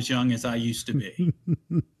I'm not as young as I used to be.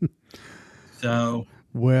 So,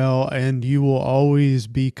 well, and you will always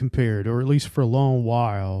be compared, or at least for a long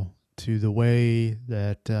while, to the way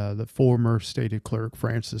that the former stated clerk,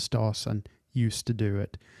 Francis Dawson, used to do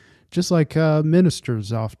it. Just like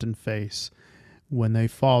ministers often face when they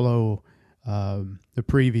follow the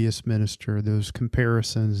previous minister, those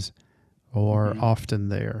comparisons are often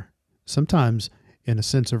there. Sometimes in a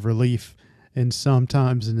sense of relief, and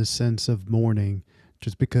sometimes in a sense of mourning,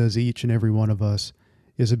 just because each and every one of us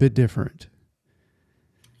is a bit different.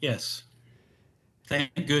 yes.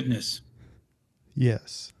 Thank goodness.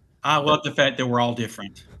 Yes. I love the fact that we're all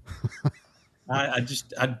different. I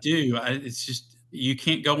do. It's just, you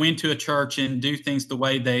can't go into a church and do things the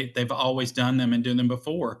way they've always done them and done them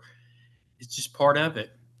before. It's just part of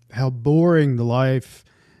it. How boring the life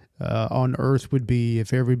on earth would be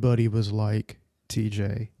if everybody was like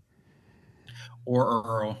TJ. Or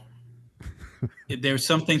Earl. There's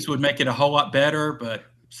some things would make it a whole lot better, but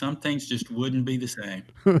some things just wouldn't be the same.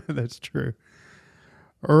 That's true.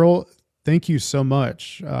 Earl, thank you so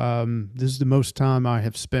much. This is the most time I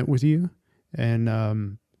have spent with you, and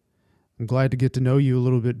I'm glad to get to know you a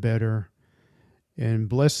little bit better. And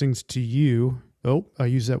blessings to you. Oh, I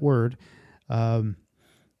use that word. But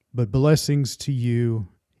blessings to you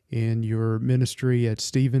in your ministry at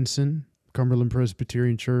Stevenson, Cumberland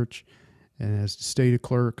Presbyterian Church, and as the stated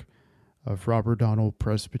clerk of Robert Donald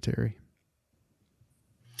Presbytery.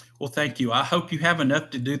 Well, thank you. I hope you have enough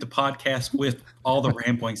to do the podcast with all the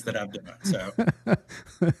ramblings that I've done. So,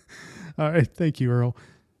 all right. Thank you, Earl.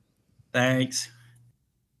 thanks.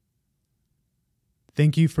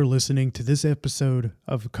 Thank you for listening to this episode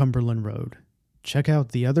of Cumberland Road. Check out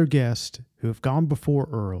the other guests who have gone before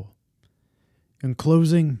Earl. In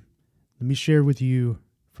closing, let me share with you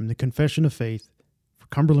from the Confession of Faith for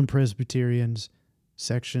Cumberland Presbyterians,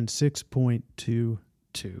 section 6.22.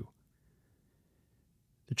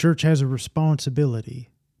 The church has a responsibility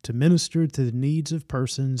to minister to the needs of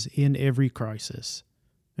persons in every crisis,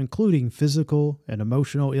 including physical and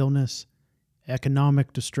emotional illness,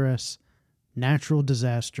 economic distress, natural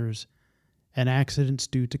disasters, and accidents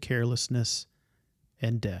due to carelessness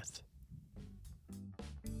and death.